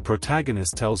 the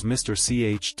protagonist tells Mr.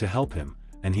 CH to help him,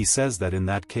 and he says that in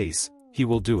that case, he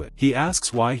will do it. He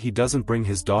asks why he doesn't bring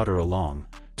his daughter along,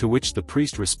 to which the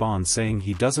priest responds saying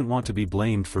he doesn't want to be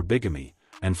blamed for bigamy,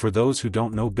 and for those who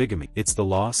don't know bigamy, it's the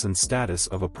loss and status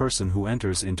of a person who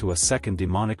enters into a second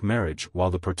demonic marriage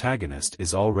while the protagonist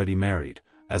is already married.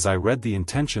 As I read the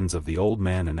intentions of the old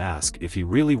man and ask if he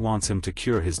really wants him to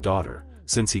cure his daughter,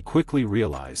 since he quickly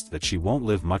realized that she won't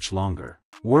live much longer.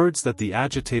 Words that the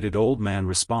agitated old man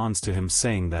responds to him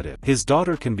saying that if his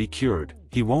daughter can be cured,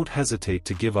 he won't hesitate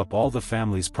to give up all the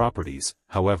family's properties.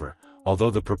 However, although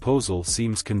the proposal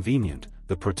seems convenient,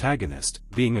 the protagonist,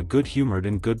 being a good-humored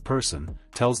and good person,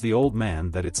 tells the old man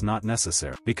that it's not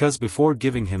necessary, because before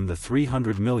giving him the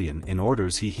 300 million in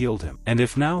orders he healed him. And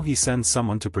if now he sends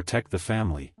someone to protect the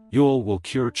family, Yule will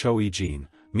cure Choi Jin,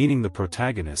 meaning the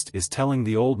protagonist is telling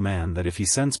the old man that if he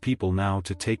sends people now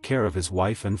to take care of his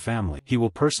wife and family, he will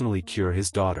personally cure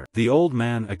his daughter. The old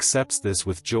man accepts this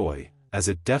with joy, as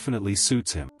it definitely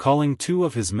suits him. Calling 2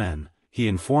 of his men, he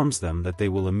informs them that they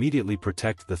will immediately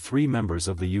protect the 3 members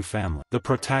of the Yu family. The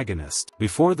protagonist,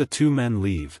 before the 2 men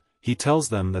leave, he tells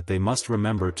them that they must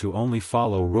remember to only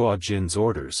follow Ruo Jin's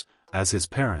orders, as his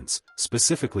parents,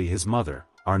 specifically his mother,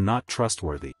 are not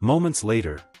trustworthy. Moments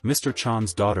later, Mr.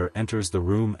 Chan's daughter enters the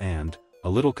room and, a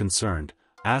little concerned,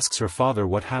 asks her father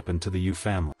what happened to the Yu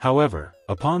family. However,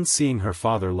 upon seeing her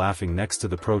father laughing next to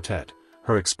the protet,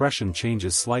 her expression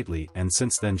changes slightly, and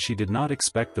since then she did not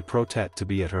expect the protet to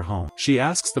be at her home. She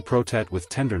asks the protet with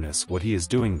tenderness what he is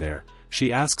doing there.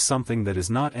 She asks something that is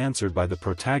not answered by the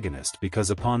protagonist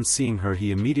because upon seeing her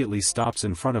he immediately stops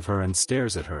in front of her and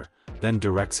stares at her, then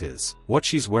directs his what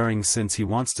she's wearing since he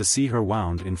wants to see her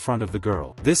wound in front of the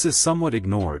girl. This is somewhat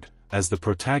ignored, as the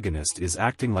protagonist is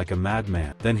acting like a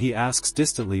madman. Then he asks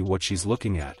distantly what she's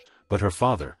looking at, but her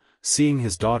father, seeing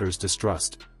his daughter's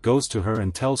distrust, goes to her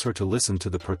and tells her to listen to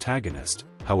the protagonist.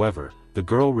 However, the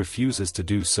girl refuses to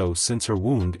do so since her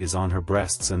wound is on her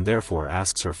breasts and therefore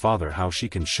asks her father how she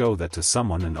can show that to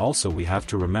someone, and also we have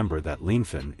to remember that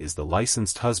Linfen is the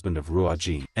licensed husband of Ruo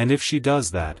Jin. And if she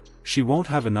does that, she won't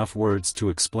have enough words to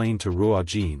explain to Ruo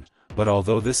Jin, but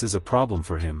although this is a problem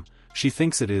for him, she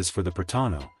thinks it is for the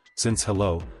Pratano, since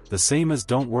hello, the same as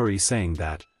don't worry saying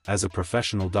that, as a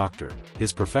professional doctor,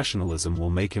 his professionalism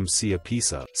will make him see a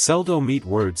piece of Seldo meat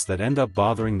words that end up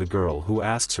bothering the girl, who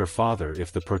asks her father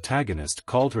if the protagonist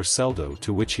called her Seldo,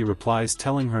 to which he replies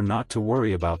telling her not to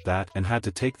worry about that and had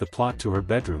to take the plot to her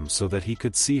bedroom so that he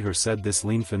could see her. Said this,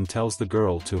 Linfen tells the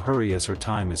girl to hurry as her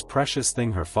time is precious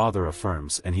thing her father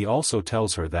affirms, and he also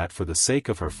tells her that for the sake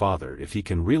of her father, if he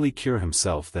can really cure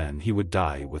himself then he would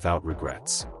die without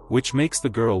regrets. Which makes the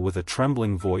girl with a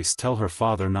trembling voice tell her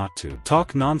father not to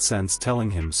talk nonsense, telling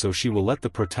him so she will let the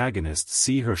protagonist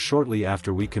see her. Shortly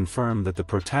after we confirm that the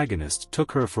protagonist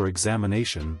took her for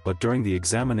examination, but during the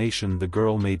examination the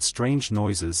girl made strange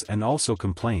noises and also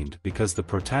complained because the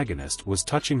protagonist was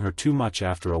touching her too much.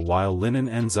 After a while Linen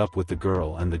ends up with the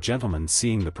girl, and the gentleman,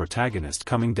 seeing the protagonist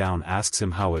coming down, asks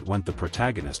him how it went. The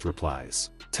protagonist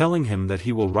replies, telling him that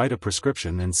he will write a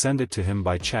prescription and send it to him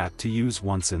by chat to use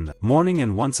once in the morning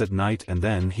and once at night, and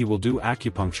then he will do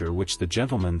acupuncture, which the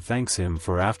gentleman thanks him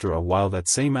for. After a while that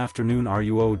same afternoon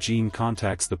Ruo Jin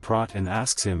contacts the prot and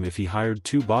asks him if he hired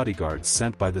 2 bodyguards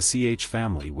sent by the CH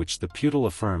family, which the Putal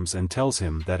affirms and tells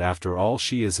him that after all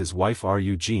she is his wife.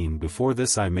 Ruo Jin, before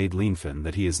this I made Linfen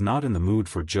that he is not in the mood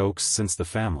for jokes since the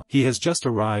family he has just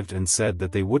arrived, and said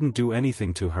that they wouldn't do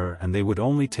anything to her and they would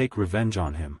only take revenge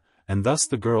on him. And thus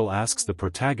the girl asks the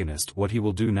protagonist what he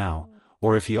will do now,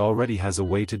 or if he already has a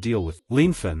way to deal with.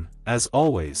 Linfen, as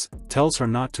always, tells her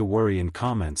not to worry and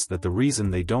comments that the reason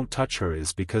they don't touch her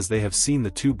is because they have seen the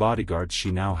 2 bodyguards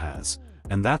she now has,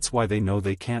 and that's why they know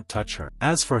they can't touch her.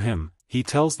 As for him, he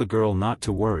tells the girl not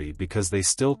to worry because they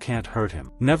still can't hurt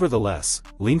him. Nevertheless,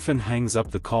 Linfen hangs up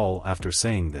the call after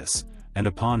saying this, and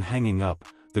upon hanging up,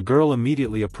 the girl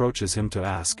immediately approaches him to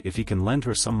ask if he can lend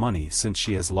her some money since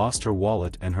she has lost her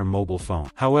wallet and her mobile phone.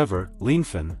 However,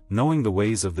 Linfen, knowing the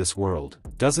ways of this world,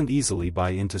 doesn't easily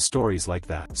buy into stories like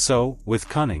that. So, with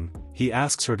cunning, he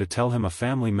asks her to tell him a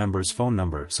family member's phone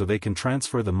number so they can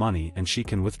transfer the money and she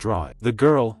can withdraw it. The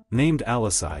girl, named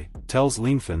Alisai, tells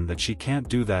Linfen that she can't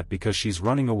do that because she's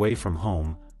running away from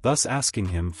home, thus asking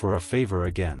him for a favor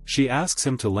again. She asks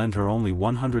him to lend her only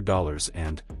 $100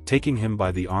 and, taking him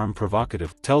by the arm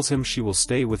provocative, tells him she will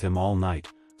stay with him all night,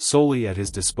 solely at his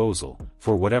disposal,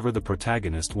 for whatever the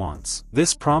protagonist wants.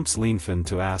 This prompts Linfen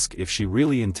to ask if she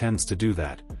really intends to do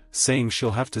that, saying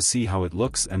she'll have to see how it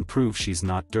looks and prove she's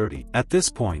not dirty. At this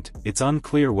point, it's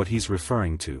unclear what he's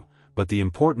referring to, but the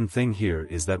important thing here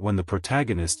is that when the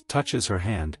protagonist touches her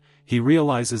hand, he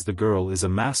realizes the girl is a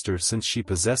master since she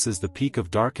possesses the peak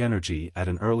of dark energy at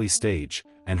an early stage,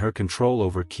 and her control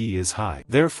over ki is high.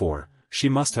 Therefore, she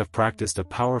must have practiced a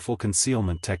powerful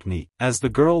concealment technique. As the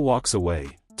girl walks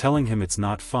away, telling him it's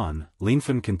not fun,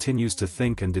 Linfen continues to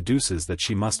think and deduces that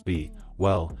she must be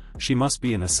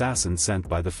an assassin sent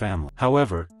by the family.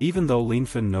 However, even though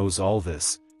Linfen knows all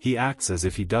this, he acts as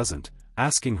if he doesn't,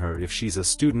 asking her if she's a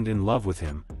student in love with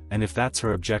him, and if that's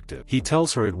her objective. He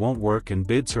tells her it won't work and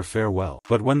bids her farewell.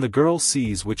 But when the girl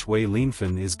sees which way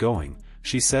Linfen is going,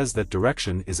 she says that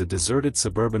direction is a deserted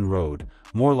suburban road,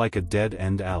 more like a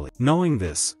dead-end alley. Knowing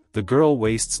this, the girl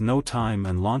wastes no time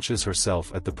and launches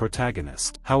herself at the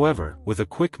protagonist. However, with a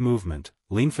quick movement,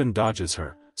 Linfen dodges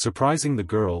her, surprising the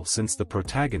girl since the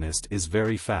protagonist is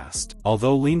very fast.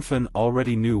 Although Linfen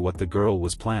already knew what the girl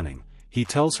was planning, he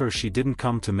tells her she didn't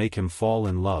come to make him fall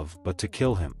in love but to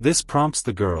kill him. This prompts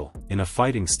the girl, in a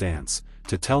fighting stance,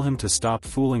 to tell him to stop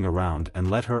fooling around and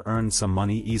let her earn some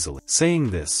money easily. Saying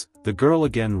this, the girl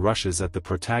again rushes at the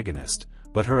protagonist,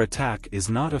 but her attack is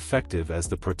not effective as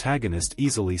the protagonist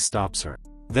easily stops her.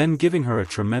 Then giving her a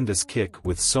tremendous kick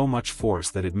with so much force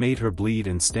that it made her bleed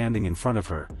and standing in front of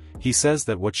her, he says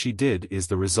that what she did is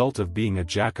the result of being a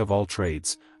jack of all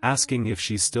trades, asking if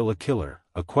she's still a killer,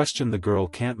 a question the girl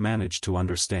can't manage to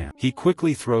understand. He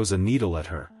quickly throws a needle at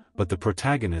her, but the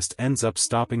protagonist ends up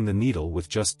stopping the needle with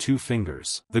just 2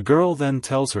 fingers. The girl then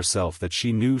tells herself that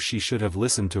she knew she should have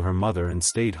listened to her mother and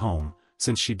stayed home,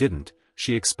 since she didn't,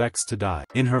 she expects to die.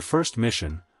 In her first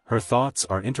mission, her thoughts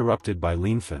are interrupted by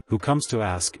Linfen, who comes to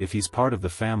ask if he's part of the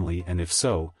family and if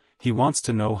so, he wants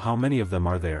to know how many of them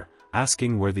are there,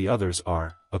 asking where the others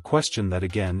are, a question that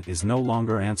again is no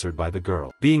longer answered by the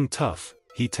girl. Being tough,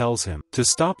 he tells him to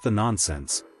stop the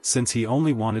nonsense, since he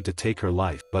only wanted to take her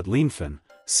life, but Linfen,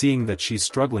 seeing that she's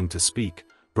struggling to speak,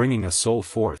 bringing a soul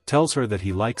forth, tells her that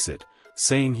he likes it,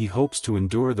 saying he hopes to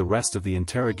endure the rest of the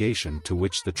interrogation, to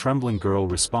which the trembling girl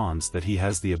responds that he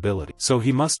has the ability. So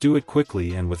he must do it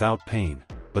quickly and without pain,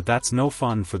 but that's no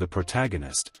fun for the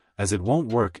protagonist, as it won't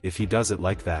work if he does it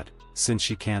like that, since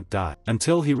she can't die.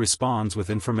 Until he responds with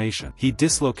information. He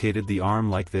dislocated the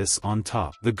arm like this on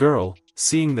top. The girl,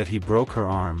 seeing that he broke her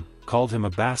arm, called him a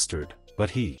bastard,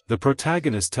 but the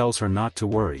protagonist tells her not to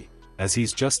worry, as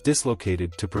he's just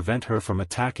dislocated to prevent her from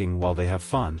attacking while they have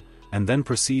fun, and then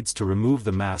proceeds to remove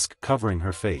the mask covering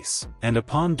her face. And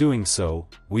upon doing so,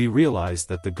 we realize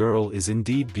that the girl is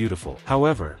indeed beautiful.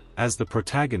 However, as the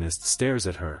protagonist stares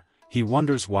at her, he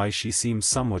wonders why she seems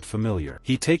somewhat familiar.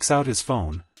 He takes out his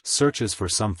phone, searches for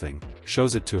something,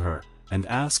 shows it to her, and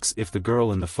asks if the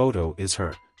girl in the photo is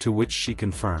her, to which she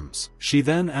confirms. She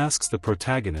then asks the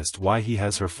protagonist why he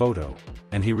has her photo,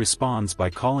 and he responds by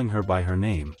calling her by her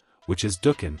name, which is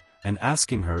Dukin, and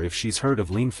asking her if she's heard of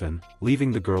Linfen,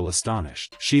 leaving the girl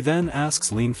astonished. She then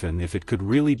asks Linfen if it could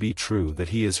really be true that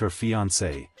he is her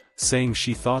fiancé, saying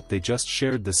she thought they just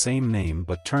shared the same name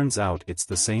but turns out it's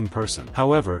the same person.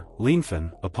 However,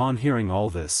 Linfen, upon hearing all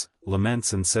this,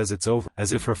 laments and says it's over,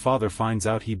 as if her father finds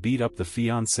out he beat up the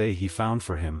fiancé he found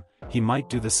for him, he might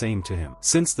do the same to him.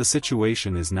 Since the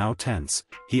situation is now tense,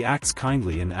 he acts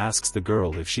kindly and asks the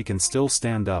girl if she can still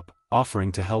stand up,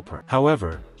 offering to help her.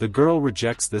 However, the girl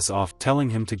rejects this offer, telling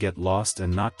him to get lost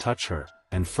and not touch her,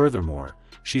 and furthermore,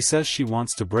 she says she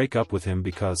wants to break up with him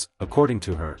because, according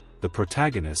to her, the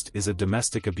protagonist is a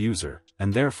domestic abuser,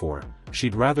 and therefore,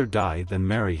 she'd rather die than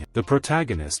marry him. The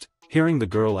protagonist, hearing the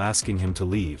girl asking him to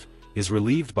leave, is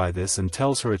relieved by this and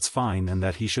tells her it's fine and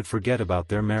that he should forget about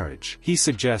their marriage. He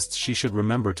suggests she should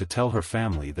remember to tell her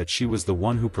family that she was the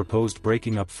one who proposed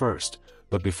breaking up first,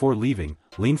 but before leaving,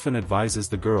 Linfen advises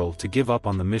the girl to give up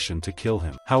on the mission to kill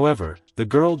him. However, the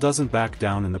girl doesn't back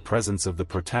down in the presence of the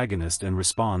protagonist and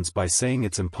responds by saying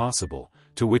it's impossible,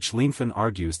 to which Linfen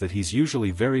argues that he's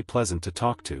usually very pleasant to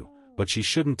talk to, but she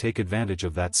shouldn't take advantage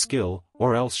of that skill,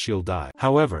 or else she'll die.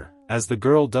 However, as the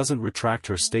girl doesn't retract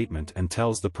her statement and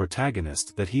tells the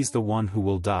protagonist that he's the one who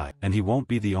will die, and he won't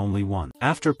be the only one.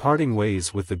 After parting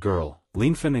ways with the girl,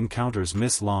 Linfen encounters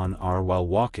Miss Lan R while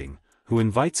walking, who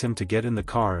invites him to get in the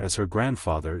car as her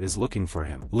grandfather is looking for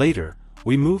him. Later,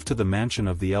 we move to the mansion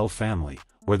of the L family,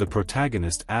 where the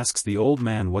protagonist asks the old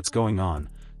man what's going on,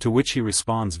 to which he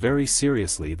responds very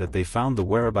seriously that they found the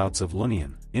whereabouts of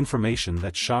Lunian, information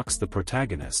that shocks the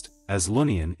protagonist, as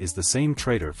Lunian is the same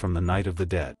traitor from the Night of the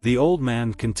Dead. The old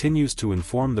man continues to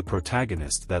inform the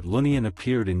protagonist that Lunian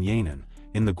appeared in Yan'an,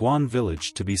 in the Guan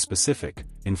village to be specific,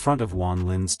 in front of Wan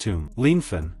Lin's tomb.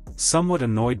 Linfen, somewhat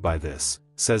annoyed by this,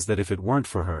 says that if it weren't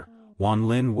for her, Wan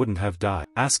Lin wouldn't have died,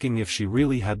 asking if she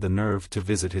really had the nerve to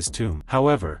visit his tomb.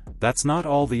 However, that's not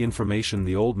all the information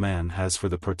the old man has for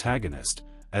the protagonist,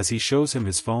 as he shows him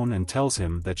his phone and tells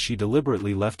him that she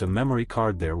deliberately left a memory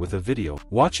card there with a video.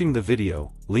 Watching the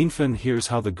video, Linfen hears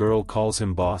how the girl calls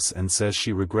him boss and says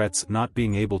she regrets not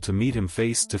being able to meet him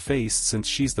face to face since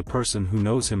she's the person who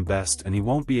knows him best and he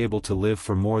won't be able to live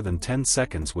for more than 10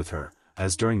 seconds with her,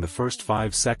 as during the first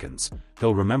 5 seconds,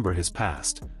 he'll remember his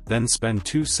past, then spend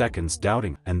 2 seconds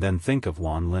doubting and then think of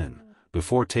Wan Lin,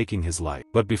 before taking his life.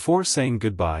 But before saying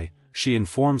goodbye, she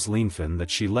informs Linfen that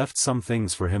she left some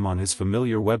things for him on his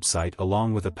familiar website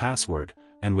along with a password,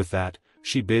 and with that,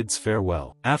 she bids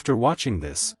farewell. After watching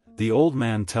this, the old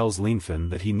man tells Linfen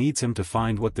that he needs him to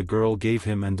find what the girl gave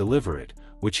him and deliver it,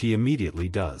 which he immediately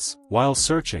does. While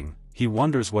searching, he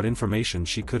wonders what information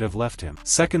she could have left him.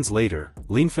 Seconds later,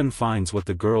 Linfen finds what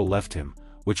the girl left him,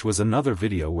 which was another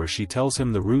video where she tells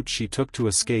him the route she took to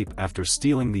escape after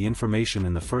stealing the information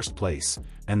in the first place,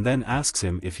 and then asks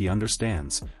him if he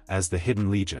understands, as the Hidden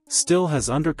Legion still has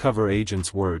undercover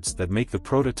agents' words that make the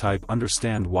prototype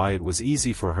understand why it was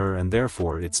easy for her and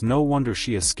therefore it's no wonder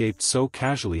she escaped so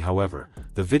casually. However,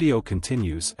 the video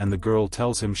continues and the girl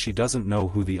tells him she doesn't know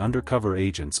who the undercover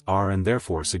agents are and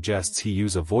therefore suggests he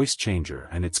use a voice changer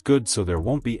and it's good so there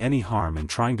won't be any harm in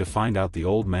trying to find out the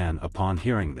old man. Upon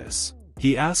hearing this,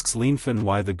 he asks Linfen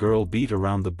why the girl beat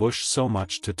around the bush so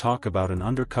much to talk about an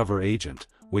undercover agent,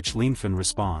 which Linfen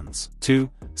responds to,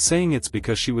 saying it's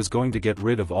because she was going to get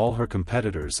rid of all her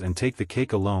competitors and take the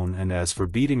cake alone, and as for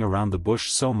beating around the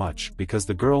bush so much because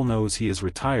the girl knows he is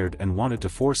retired and wanted to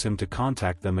force him to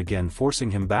contact them again, forcing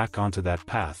him back onto that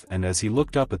path, and as he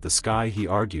looked up at the sky he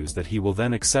argues that he will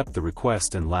then accept the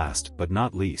request, and last but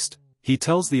not least, he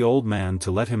tells the old man to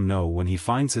let him know when he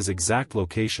finds his exact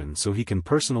location so he can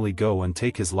personally go and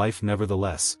take his life.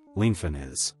 Nevertheless, Linfen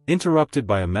is interrupted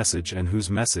by a message and whose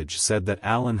message said that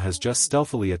Alan has just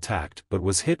stealthily attacked but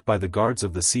was hit by the guards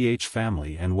of the CH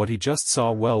family, and what he just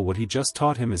saw, well, what he just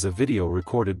taught him is a video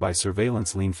recorded by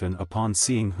surveillance. Linfen, upon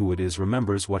seeing who it is,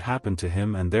 remembers what happened to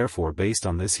him and therefore based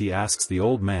on this he asks the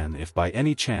old man if by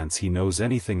any chance he knows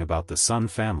anything about the Sun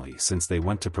family since they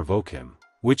went to provoke him.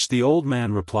 Which the old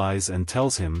man replies and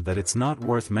tells him that it's not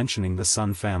worth mentioning the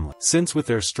Sun family, since with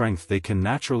their strength they can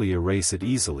naturally erase it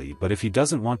easily, but if he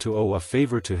doesn't want to owe a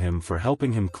favor to him for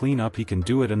helping him clean up he can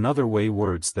do it another way.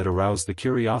 Words that arouse the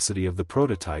curiosity of the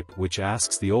prototype, which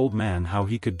asks the old man how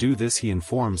he could do this. He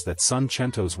informs that Sun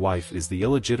Chento's wife is the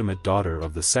illegitimate daughter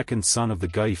of the second son of the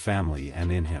Gui family,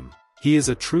 and in him, he is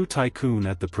a true tycoon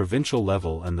at the provincial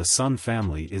level, and the Sun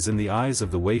family is in the eyes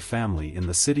of the Wei family in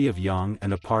the city of Yang,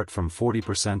 and apart from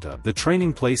 40% of the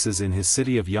training places in his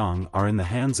city of Yang are in the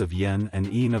hands of Yen and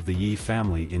Yin of the Yi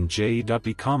family in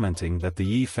J.B, commenting that the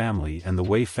Yi family and the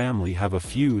Wei family have a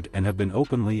feud and have been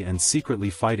openly and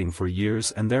secretly fighting for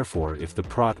years, and therefore if the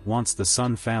prot wants the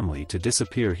Sun family to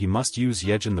disappear he must use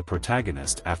Yejin. The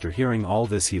protagonist, after hearing all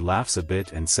this, he laughs a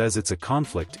bit and says it's a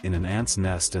conflict in an ant's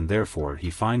nest, and therefore he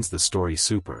finds the story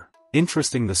super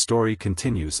interesting. The story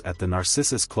continues at the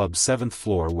Narcissus Club 7th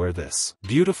floor, where this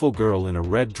beautiful girl in a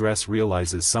red dress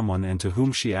realizes someone and to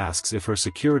whom she asks if her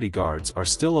security guards are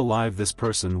still alive. This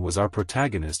person was our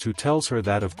protagonist, who tells her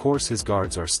that of course his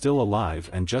guards are still alive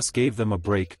and just gave them a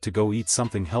break to go eat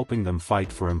something, helping them fight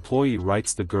for employee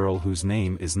rights. The girl, whose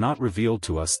name is not revealed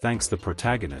to us, thanks the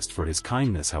protagonist for his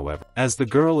kindness. However, as the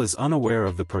girl is unaware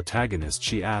of the protagonist,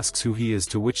 she asks who he is,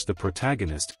 to which the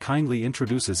protagonist kindly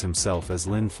introduces himself as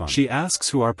Lin Feng. She asks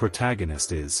who our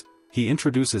protagonist is. He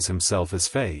introduces himself as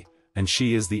Fei, and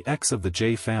she is the ex of the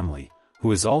J family,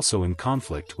 who is also in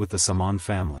conflict with the Saman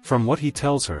family. From what he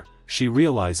tells her, she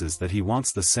realizes that he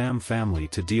wants the Sam family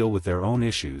to deal with their own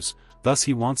issues, thus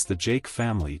he wants the Jake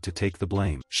family to take the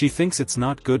blame. She thinks it's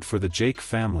not good for the Jake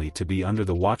family to be under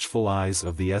the watchful eyes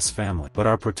of the S family, but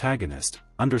our protagonist,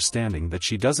 understanding that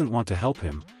she doesn't want to help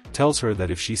him, tells her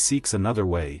that if she seeks another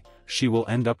way, she will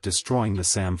end up destroying the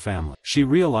Sam family. She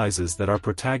realizes that our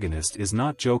protagonist is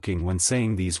not joking when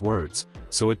saying these words,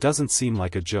 so it doesn't seem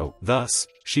like a joke. Thus,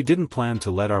 she didn't plan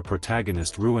to let our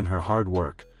protagonist ruin her hard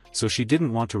work, so she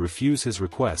didn't want to refuse his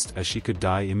request as she could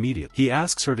die immediately. He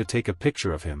asks her to take a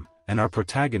picture of him, and our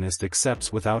protagonist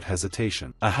accepts without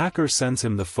hesitation. A hacker sends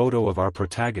him the photo of our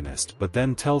protagonist but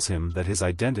then tells him that his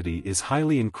identity is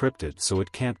highly encrypted so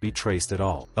it can't be traced at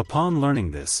all. Upon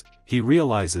learning this, he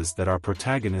realizes that our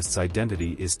protagonist's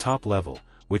identity is top level,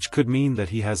 which could mean that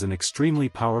he has an extremely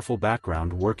powerful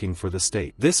background working for the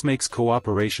state. This makes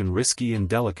cooperation risky and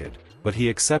delicate, but he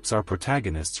accepts our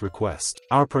protagonist's request.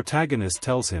 Our protagonist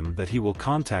tells him that he will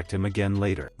contact him again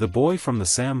later. The boy from the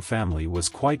Sam family was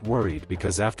quite worried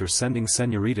because after sending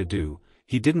Senorita Du,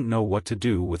 he didn't know what to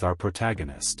do with our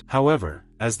protagonist. However,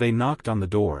 as they knocked on the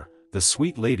door, the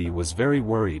sweet lady was very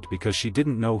worried because she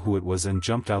didn't know who it was and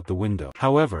jumped out the window.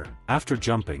 However, after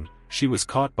jumping, she was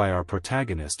caught by our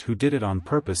protagonist who did it on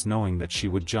purpose knowing that she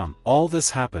would jump. All this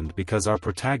happened because our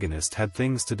protagonist had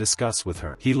things to discuss with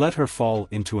her. He let her fall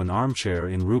into an armchair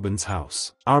in Ruben's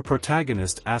house. Our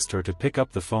protagonist asked her to pick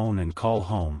up the phone and call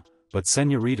home, but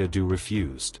Senorita Du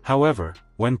refused. However,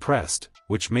 when pressed,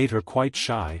 which made her quite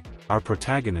shy, our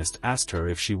protagonist asked her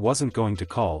if she wasn't going to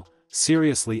call,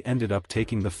 seriously ended up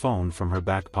taking the phone from her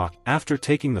back pocket. After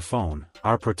taking the phone,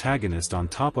 our protagonist on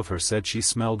top of her said she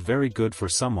smelled very good for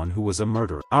someone who was a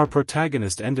murderer. Our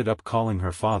protagonist ended up calling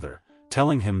her father,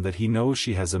 telling him that he knows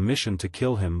she has a mission to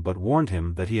kill him but warned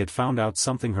him that he had found out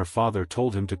something. Her father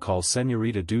told him to call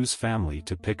Senorita Du's family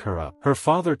to pick her up. Her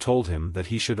father told him that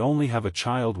he should only have a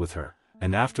child with her,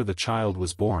 and after the child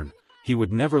was born, he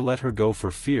would never let her go for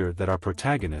fear that our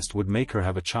protagonist would make her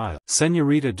have a child.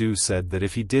 Senorita Du said that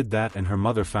if he did that and her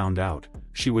mother found out,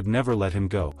 she would never let him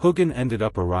go. Hugin ended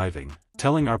up arriving,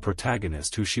 telling our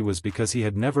protagonist who she was because he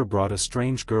had never brought a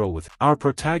strange girl with him. Our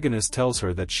protagonist tells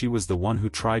her that she was the one who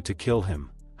tried to kill him.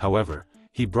 However,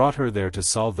 he brought her there to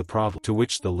solve the problem, to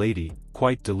which the lady,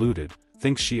 quite deluded,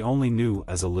 thinks she only knew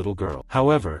as a little girl.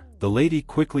 However, the lady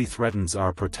quickly threatens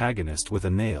our protagonist with a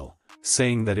nail,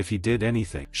 saying that if he did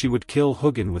anything, she would kill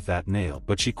Hugin with that nail.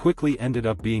 But she quickly ended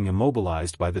up being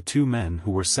immobilized by the two men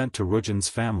who were sent to Rugen's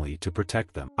family to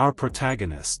protect them. Our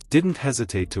protagonist didn't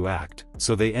hesitate to act,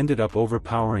 so they ended up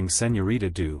overpowering Senorita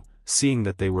Du, seeing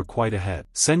that they were quite ahead.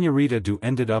 Senorita Du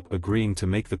ended up agreeing to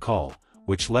make the call,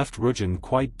 which left Rugen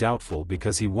quite doubtful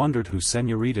because he wondered who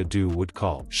Senorita Du would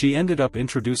call. She ended up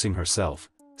introducing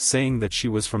herself, saying that she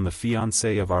was from the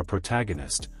fiancé of our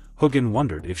protagonist. Hugin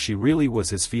wondered if she really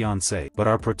was his fiancé, but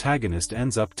our protagonist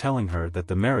ends up telling her that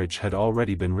the marriage had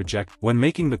already been rejected. When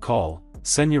making the call,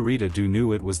 Senorita Du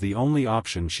knew it was the only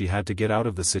option she had to get out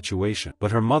of the situation,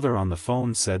 but her mother on the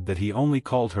phone said that he only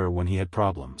called her when he had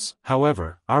problems.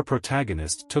 However, our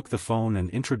protagonist took the phone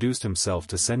and introduced himself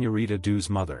to Senorita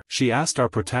Du's mother. She asked our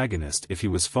protagonist if he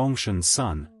was Feng Shen's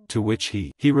son, to which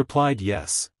he replied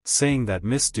yes, saying that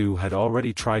Miss Du had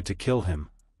already tried to kill him,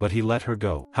 but he let her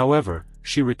go. However,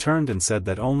 she returned and said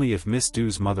that only if Miss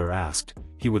Du's mother asked,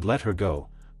 he would let her go,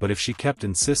 but if she kept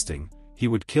insisting, he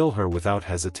would kill her without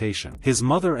hesitation. His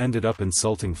mother ended up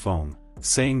insulting Feng,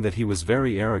 saying that he was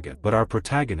very arrogant, but our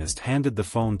protagonist handed the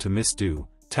phone to Miss Du,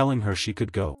 telling her she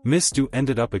could go. Miss Du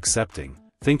ended up accepting,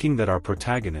 thinking that our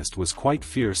protagonist was quite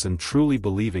fierce and truly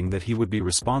believing that he would be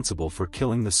responsible for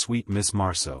killing the sweet Miss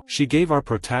Marceau. She gave our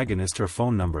protagonist her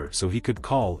phone number so he could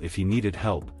call if he needed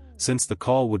help, since the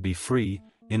call would be free.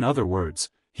 In other words,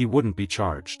 he wouldn't be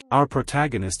charged. Our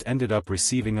protagonist ended up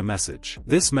receiving a message.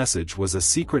 This message was a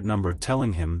secret number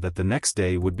telling him that the next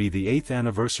day would be the 8th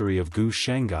anniversary of Gu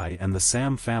Shanghai and the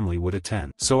Sam family would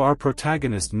attend. So our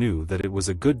protagonist knew that it was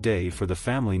a good day for the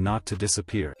family not to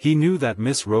disappear. He knew that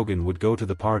Miss Rogan would go to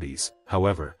the parties,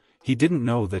 however, he didn't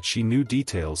know that she knew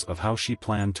details of how she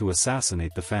planned to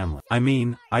assassinate the family.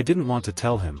 I didn't want to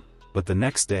tell him, but the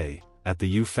next day, at the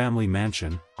Yu family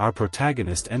mansion, our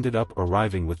protagonist ended up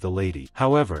arriving with the lady.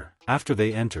 However, after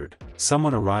they entered,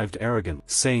 someone arrived arrogant,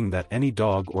 saying that any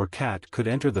dog or cat could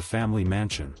enter the family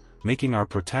mansion, making our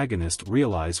protagonist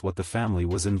realize what the family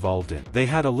was involved in. They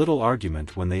had a little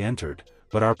argument when they entered,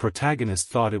 but our protagonist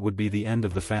thought it would be the end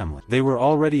of the family. They were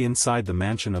already inside the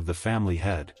mansion of the family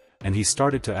head, and he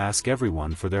started to ask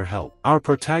everyone for their help. Our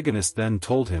protagonist then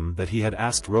told him that he had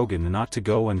asked Rogan not to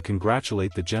go and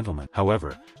congratulate the gentleman.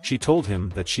 However, she told him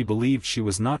that she believed she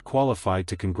was not qualified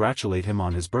to congratulate him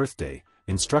on his birthday,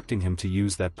 instructing him to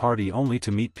use that party only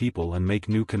to meet people and make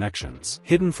new connections.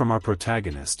 Hidden from our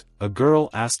protagonist, a girl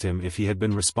asked him if he had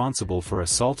been responsible for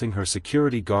assaulting her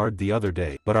security guard the other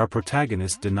day, but our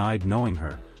protagonist denied knowing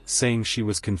her, saying she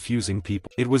was confusing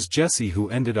people. It was Jesse who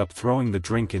ended up throwing the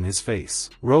drink in his face.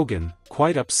 Rogan,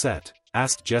 quite upset,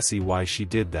 asked Jesse why she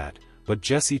did that, but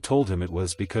Jesse told him it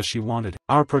was because she wanted him.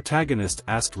 Our protagonist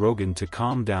asked Rogan to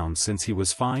calm down since he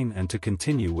was fine and to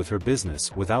continue with her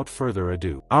business without further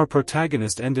ado. Our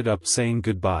protagonist ended up saying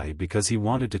goodbye because he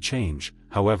wanted to change.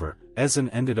 However, Ezen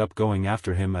ended up going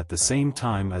after him at the same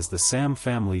time as the Sam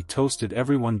family toasted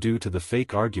everyone due to the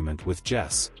fake argument with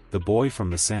Jess, the boy from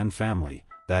the San family.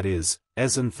 That is,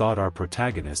 Ezen thought our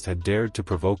protagonist had dared to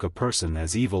provoke a person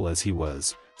as evil as he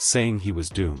was, saying he was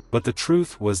doomed. But the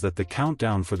truth was that the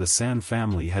countdown for the San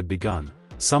family had begun,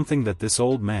 something that this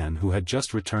old man who had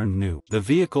just returned knew. The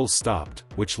vehicle stopped,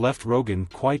 which left Rogan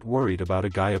quite worried about a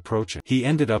guy approaching. He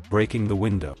ended up breaking the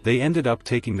window. They ended up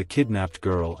taking the kidnapped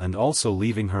girl and also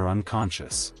leaving her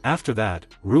unconscious. After that,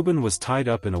 Ruben was tied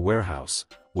up in a warehouse,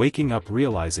 waking up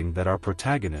realizing that our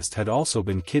protagonist had also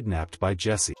been kidnapped by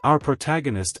Jesse. Our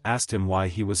protagonist asked him why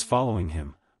he was following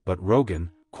him, but Rogan,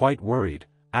 quite worried,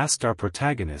 asked our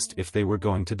protagonist if they were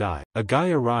going to die. A guy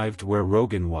arrived where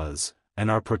Rogan was, and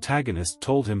our protagonist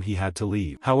told him he had to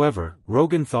leave. However,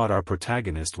 Rogan thought our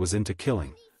protagonist was into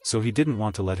killing, so he didn't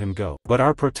want to let him go. But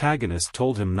our protagonist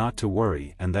told him not to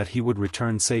worry and that he would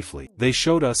return safely. They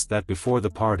showed us that before the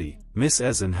party, Miss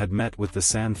Ezen had met with the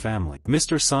San family.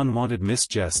 Mr. Sun wanted Miss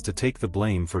Jess to take the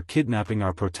blame for kidnapping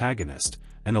our protagonist,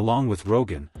 and along with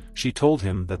Rogan, she told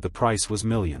him that the price was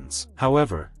millions.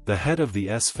 However, the head of the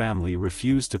S family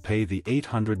refused to pay the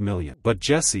 800 million. But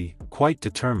Jesse, quite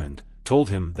determined, told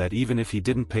him that even if he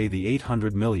didn't pay the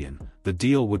 800 million, the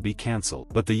deal would be cancelled.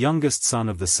 But the youngest son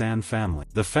of the San family,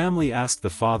 the family asked the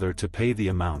father to pay the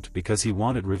amount because he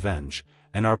wanted revenge,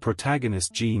 and our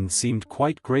protagonist Jean seemed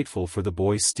quite grateful for the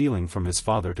boy stealing from his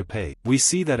father to pay. We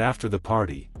see that after the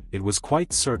party, it was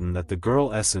quite certain that the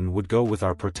girl Essen would go with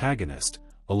our protagonist,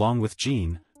 along with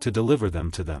Jean, to deliver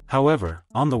them to them. However,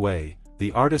 on the way,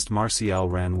 the artist Martial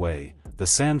ran away. The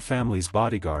San family's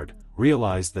bodyguard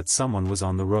realized that someone was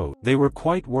on the road. They were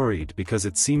quite worried because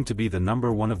it seemed to be the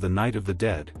number one of the Night of the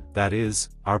Dead, that is,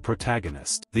 our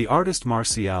protagonist. The artist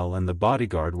Martial and the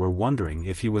bodyguard were wondering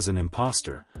if he was an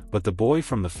imposter, but the boy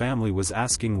from the family was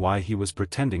asking why he was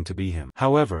pretending to be him.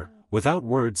 However, without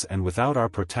words and without our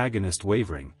protagonist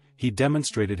wavering, he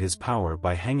demonstrated his power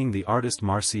by hanging the artist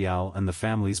Martial and the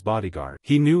family's bodyguard.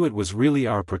 He knew it was really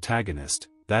our protagonist,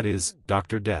 that is,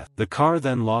 Dr. Death. The car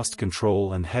then lost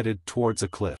control and headed towards a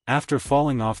cliff. After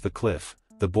falling off the cliff,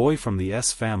 the boy from the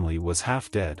S family was half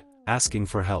dead, asking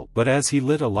for help. But as he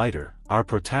lit a lighter, our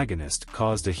protagonist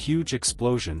caused a huge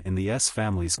explosion in the S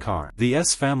family's car. The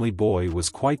S family boy was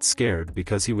quite scared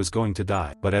because he was going to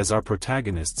die. But as our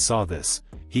protagonist saw this,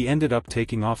 he ended up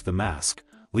taking off the mask,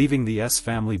 leaving the S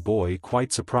family boy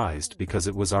quite surprised because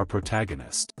it was our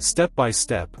protagonist. Step by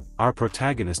step, our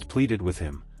protagonist pleaded with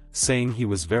him, saying he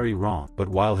was very wrong. But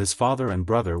while his father and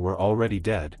brother were already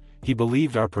dead, he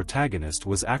believed our protagonist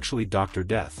was actually Dr.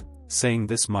 Death, saying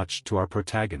this much to our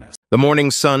protagonist. The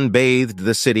morning sun bathed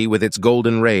the city with its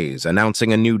golden rays,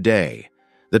 announcing a new day.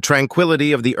 The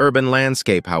tranquility of the urban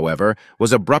landscape, however,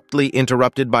 was abruptly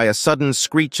interrupted by a sudden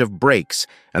screech of brakes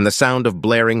and the sound of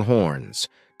blaring horns.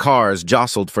 Cars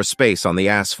jostled for space on the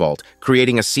asphalt,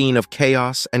 creating a scene of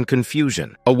chaos and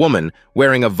confusion. A woman,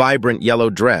 wearing a vibrant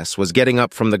yellow dress, was getting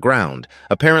up from the ground,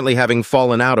 apparently having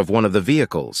fallen out of one of the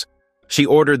vehicles. She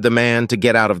ordered the man to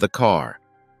get out of the car.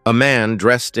 A man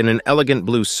dressed in an elegant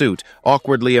blue suit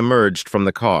awkwardly emerged from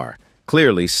the car,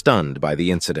 clearly stunned by the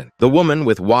incident. The woman,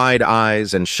 with wide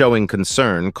eyes and showing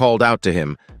concern, called out to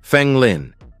him, "Feng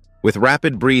Lin." With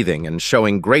rapid breathing and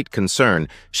showing great concern,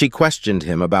 she questioned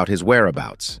him about his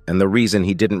whereabouts and the reason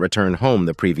he didn't return home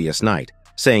the previous night,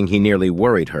 saying he nearly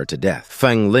worried her to death.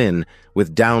 Feng Lin,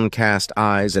 with downcast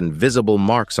eyes and visible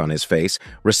marks on his face,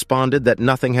 responded that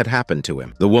nothing had happened to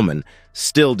him. The woman,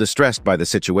 still distressed by the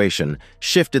situation,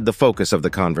 shifted the focus of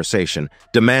the conversation,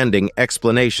 demanding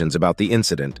explanations about the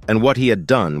incident and what he had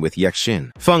done with Yexin.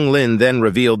 Feng Lin then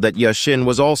revealed that Yexin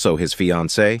was also his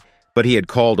fiancé, but he had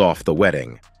called off the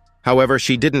wedding. However,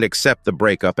 she didn't accept the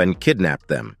breakup and kidnapped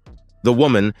them. The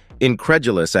woman,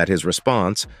 incredulous at his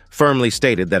response, firmly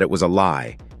stated that it was a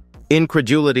lie.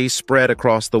 Incredulity spread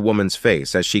across the woman's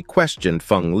face as she questioned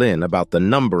Feng Lin about the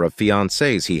number of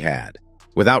fiancés he had.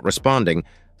 Without responding,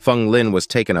 Feng Lin was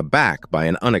taken aback by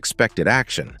an unexpected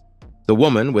action. The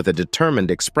woman, with a determined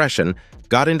expression,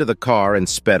 got into the car and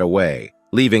sped away,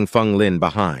 leaving Feng Lin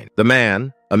behind. The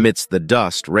man, amidst the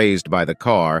dust raised by the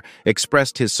car,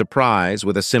 expressed his surprise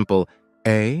with a simple,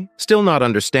 Eh? Still not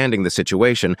understanding the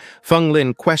situation, Feng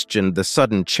Lin questioned the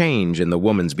sudden change in the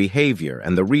woman's behavior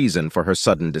and the reason for her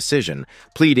sudden decision,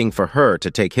 pleading for her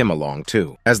to take him along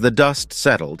too. As the dust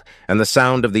settled and the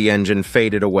sound of the engine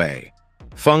faded away,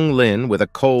 Feng Lin, with a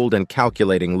cold and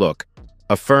calculating look,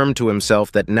 affirmed to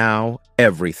himself that now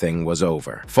everything was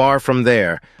over. Far from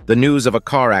there, the news of a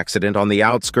car accident on the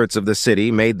outskirts of the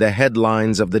city made the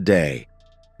headlines of the day.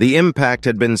 The impact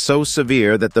had been so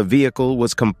severe that the vehicle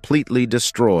was completely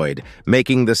destroyed,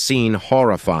 making the scene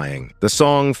horrifying. The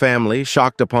Song family,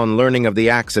 shocked upon learning of the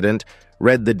accident,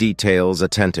 read the details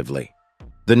attentively.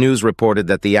 The news reported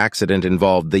that the accident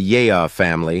involved the Ye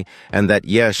family and that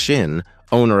Ye Xin,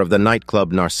 owner of the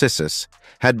nightclub Narcissus,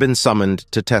 had been summoned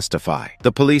to testify.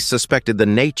 The police suspected the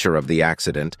nature of the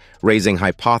accident, raising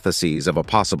hypotheses of a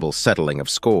possible settling of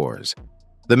scores.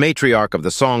 The matriarch of the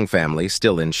Song family,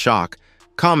 still in shock,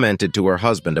 commented to her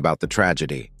husband about the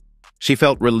tragedy. She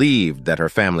felt relieved that her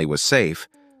family was safe,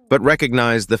 but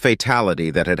recognized the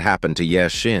fatality that had happened to Ye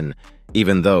Xin,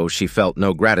 even though she felt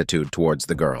no gratitude towards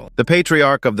the girl. The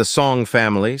patriarch of the Song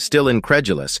family, still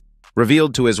incredulous,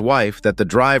 revealed to his wife that the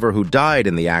driver who died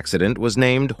in the accident was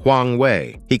named Huang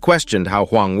Wei. He questioned how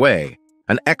Huang Wei,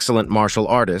 an excellent martial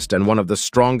artist and one of the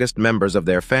strongest members of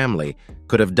their family,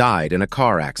 could have died in a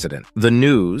car accident. The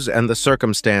news and the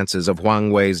circumstances of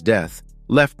Huang Wei's death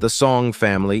left the Song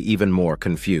family even more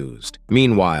confused.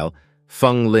 Meanwhile,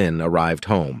 Feng Lin arrived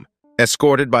home,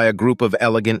 escorted by a group of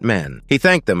elegant men. He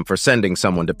thanked them for sending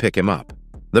someone to pick him up.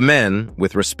 The men,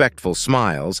 with respectful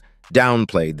smiles,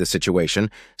 downplayed the situation,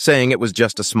 saying it was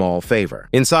just a small favor.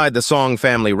 Inside the Song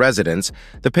family residence,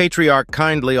 the patriarch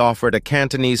kindly offered a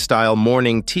Cantonese-style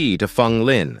morning tea to Feng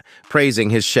Lin, praising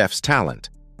his chef's talent.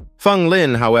 Feng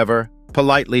Lin, however,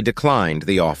 politely declined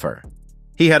the offer.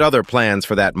 He had other plans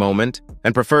for that moment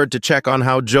and preferred to check on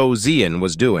how Zhou Zian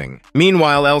was doing.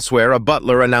 Meanwhile, elsewhere, a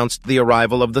butler announced the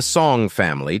arrival of the Song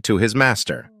family to his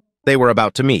master. They were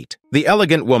about to meet. The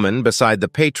elegant woman beside the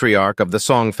patriarch of the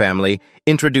Song family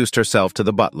introduced herself to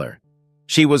the butler.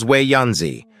 She was Wei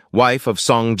Yanzi, wife of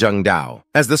Song Zhengdao.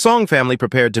 As the Song family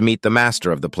prepared to meet the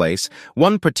master of the place,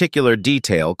 one particular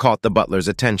detail caught the butler's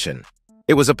attention.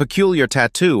 It was a peculiar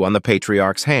tattoo on the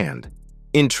patriarch's hand.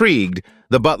 Intrigued,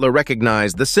 the butler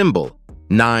recognized the symbol,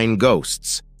 9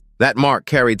 ghosts. That mark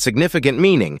carried significant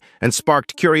meaning and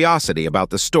sparked curiosity about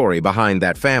the story behind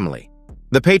that family.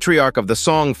 The patriarch of the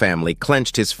Song family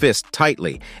clenched his fist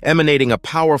tightly, emanating a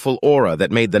powerful aura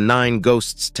that made the 9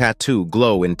 ghosts tattoo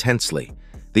glow intensely.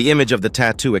 The image of the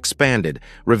tattoo expanded,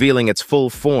 revealing its full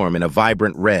form in a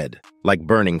vibrant red, like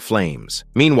burning flames.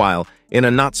 Meanwhile, in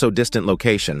a not-so-distant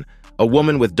location, a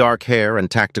woman with dark hair and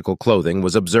tactical clothing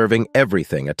was observing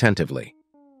everything attentively.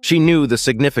 She knew the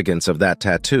significance of that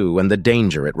tattoo and the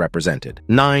danger it represented.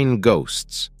 9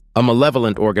 ghosts, a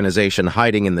malevolent organization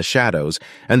hiding in the shadows,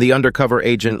 and the undercover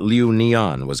agent Liu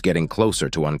Nian was getting closer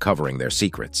to uncovering their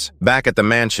secrets. Back at the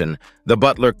mansion, the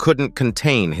butler couldn't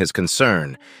contain his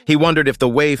concern. He wondered if the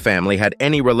Wei family had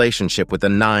any relationship with the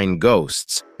 9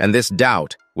 ghosts, and this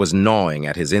doubt was gnawing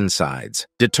at his insides.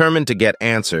 Determined to get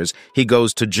answers, he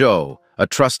goes to Zhou, a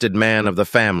trusted man of the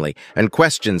family, and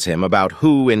questions him about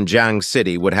who in Jiang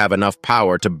City would have enough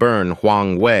power to burn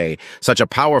Huang Wei, such a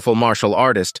powerful martial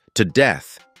artist, to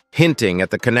death, hinting at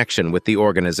the connection with the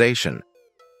organization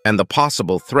and the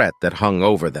possible threat that hung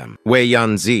over them. Wei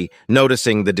Yanzi,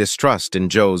 noticing the distrust in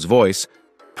Zhou's voice,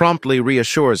 promptly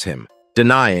reassures him,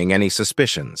 denying any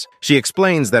suspicions. She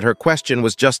explains that her question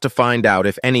was just to find out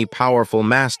if any powerful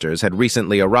masters had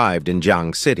recently arrived in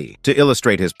Jiang City. To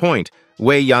illustrate his point,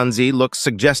 Wei Yanzi looks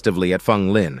suggestively at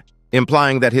Feng Lin,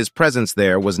 implying that his presence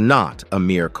there was not a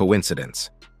mere coincidence.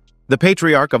 The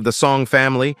patriarch of the Song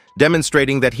family,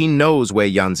 demonstrating that he knows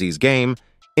Wei Yanzi's game,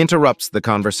 interrupts the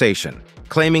conversation,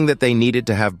 claiming that they needed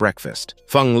to have breakfast.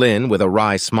 Feng Lin, with a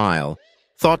wry smile,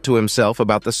 thought to himself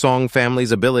about the Song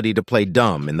family's ability to play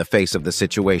dumb in the face of the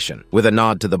situation. With a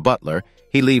nod to the butler,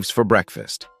 he leaves for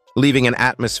breakfast, leaving an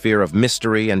atmosphere of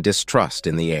mystery and distrust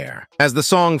in the air. As the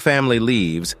Song family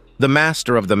leaves, the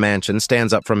master of the mansion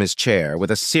stands up from his chair with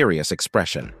a serious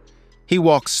expression. He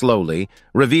walks slowly,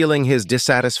 revealing his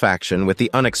dissatisfaction with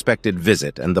the unexpected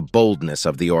visit and the boldness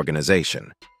of the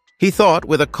organization. He thought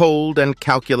with a cold and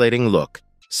calculating look,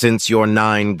 "Since your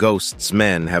 9 ghosts'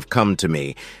 men have come to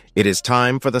me, it is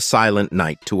time for the silent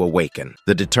night to awaken."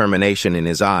 The determination in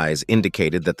his eyes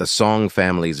indicated that the Song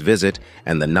family's visit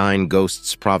and the 9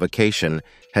 ghosts' provocation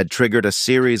had triggered a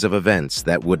series of events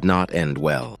that would not end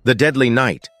well. The deadly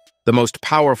night, The most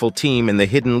powerful team in the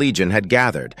Hidden Legion had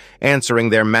gathered,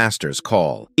 answering their master's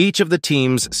call. Each of the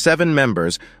team's 7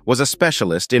 members was a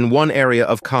specialist in one area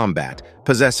of combat,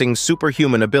 possessing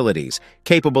superhuman abilities,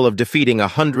 capable of defeating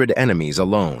 100 enemies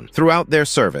alone. Throughout their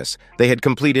service, they had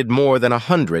completed more than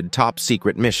 100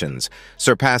 top-secret missions,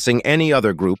 surpassing any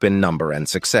other group in number and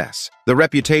success. The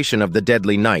reputation of the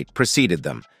Deadly Knight preceded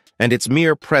them, and its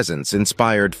mere presence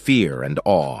inspired fear and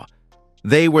awe.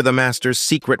 They were the master's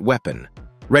secret weapon,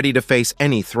 ready to face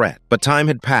any threat. But time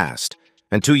had passed,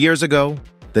 and 2 years ago,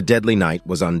 the Deadly Knight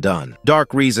was undone.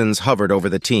 Dark reasons hovered over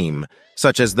the team,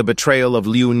 such as the betrayal of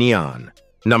Liu Nian,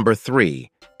 number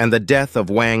 3, and the death of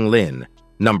Wang Lin,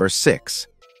 number 6.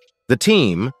 The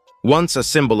team, once a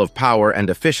symbol of power and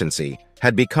efficiency,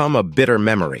 had become a bitter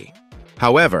memory.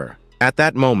 However, at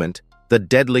that moment, the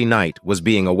Deadly Knight was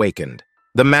being awakened.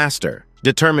 The Master,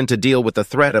 determined to deal with the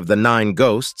threat of the 9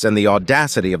 ghosts and the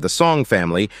audacity of the Song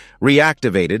family,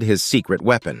 reactivated his secret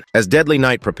weapon. As Deadly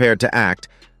Knight prepared to act,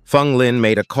 Feng Lin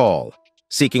made a call,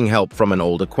 seeking help from an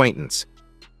old acquaintance.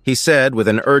 He said with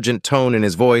an urgent tone in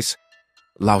his voice,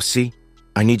 "Lao Si,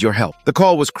 I need your help." The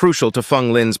call was crucial to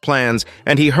Feng Lin's plans,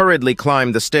 and he hurriedly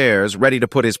climbed the stairs, ready to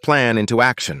put his plan into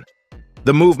action.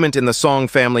 The movement in the Song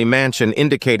family mansion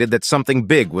indicated that something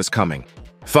big was coming.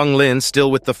 Feng Lin, still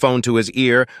with the phone to his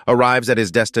ear, arrives at his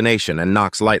destination and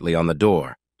knocks lightly on the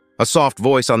door. A soft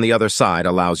voice on the other side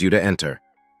allows you to enter.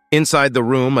 Inside the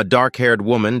room, a dark-haired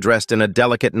woman dressed in a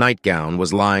delicate nightgown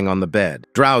was lying on the bed.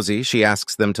 Drowsy, she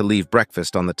asks them to leave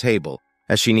breakfast on the table,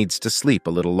 as she needs to sleep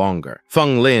a little longer.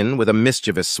 Feng Lin, with a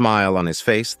mischievous smile on his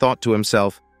face, thought to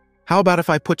himself, "How about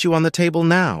if I put you on the table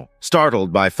now?"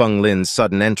 Startled by Feng Lin's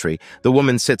sudden entry, the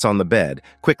woman sits on the bed,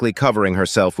 quickly covering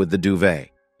herself with the duvet.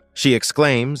 She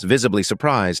exclaims, visibly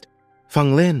surprised,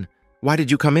 "Feng Lin, why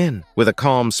did you come in?" With a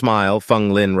calm smile,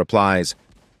 Feng Lin replies,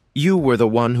 "You were the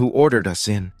one who ordered us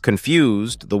in."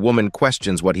 Confused, the woman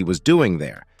questions what he was doing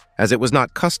there, as it was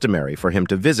not customary for him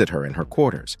to visit her in her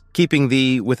quarters. Keeping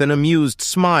with an amused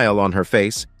smile on her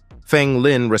face, Feng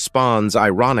Lin responds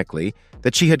ironically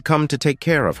that she had come to take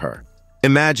care of her.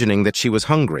 Imagining that she was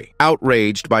hungry,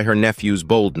 outraged by her nephew's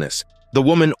boldness, the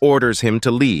woman orders him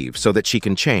to leave so that she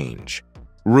can change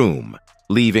room,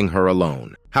 leaving her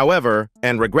alone. However,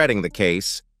 and regretting the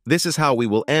case, this is how we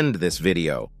will end this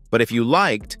video. But if you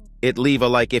liked it, leave a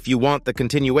like. If you want the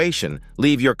continuation,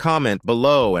 leave your comment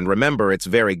below, and remember, it's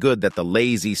very good that the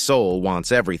lazy soul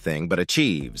wants everything but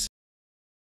achieves.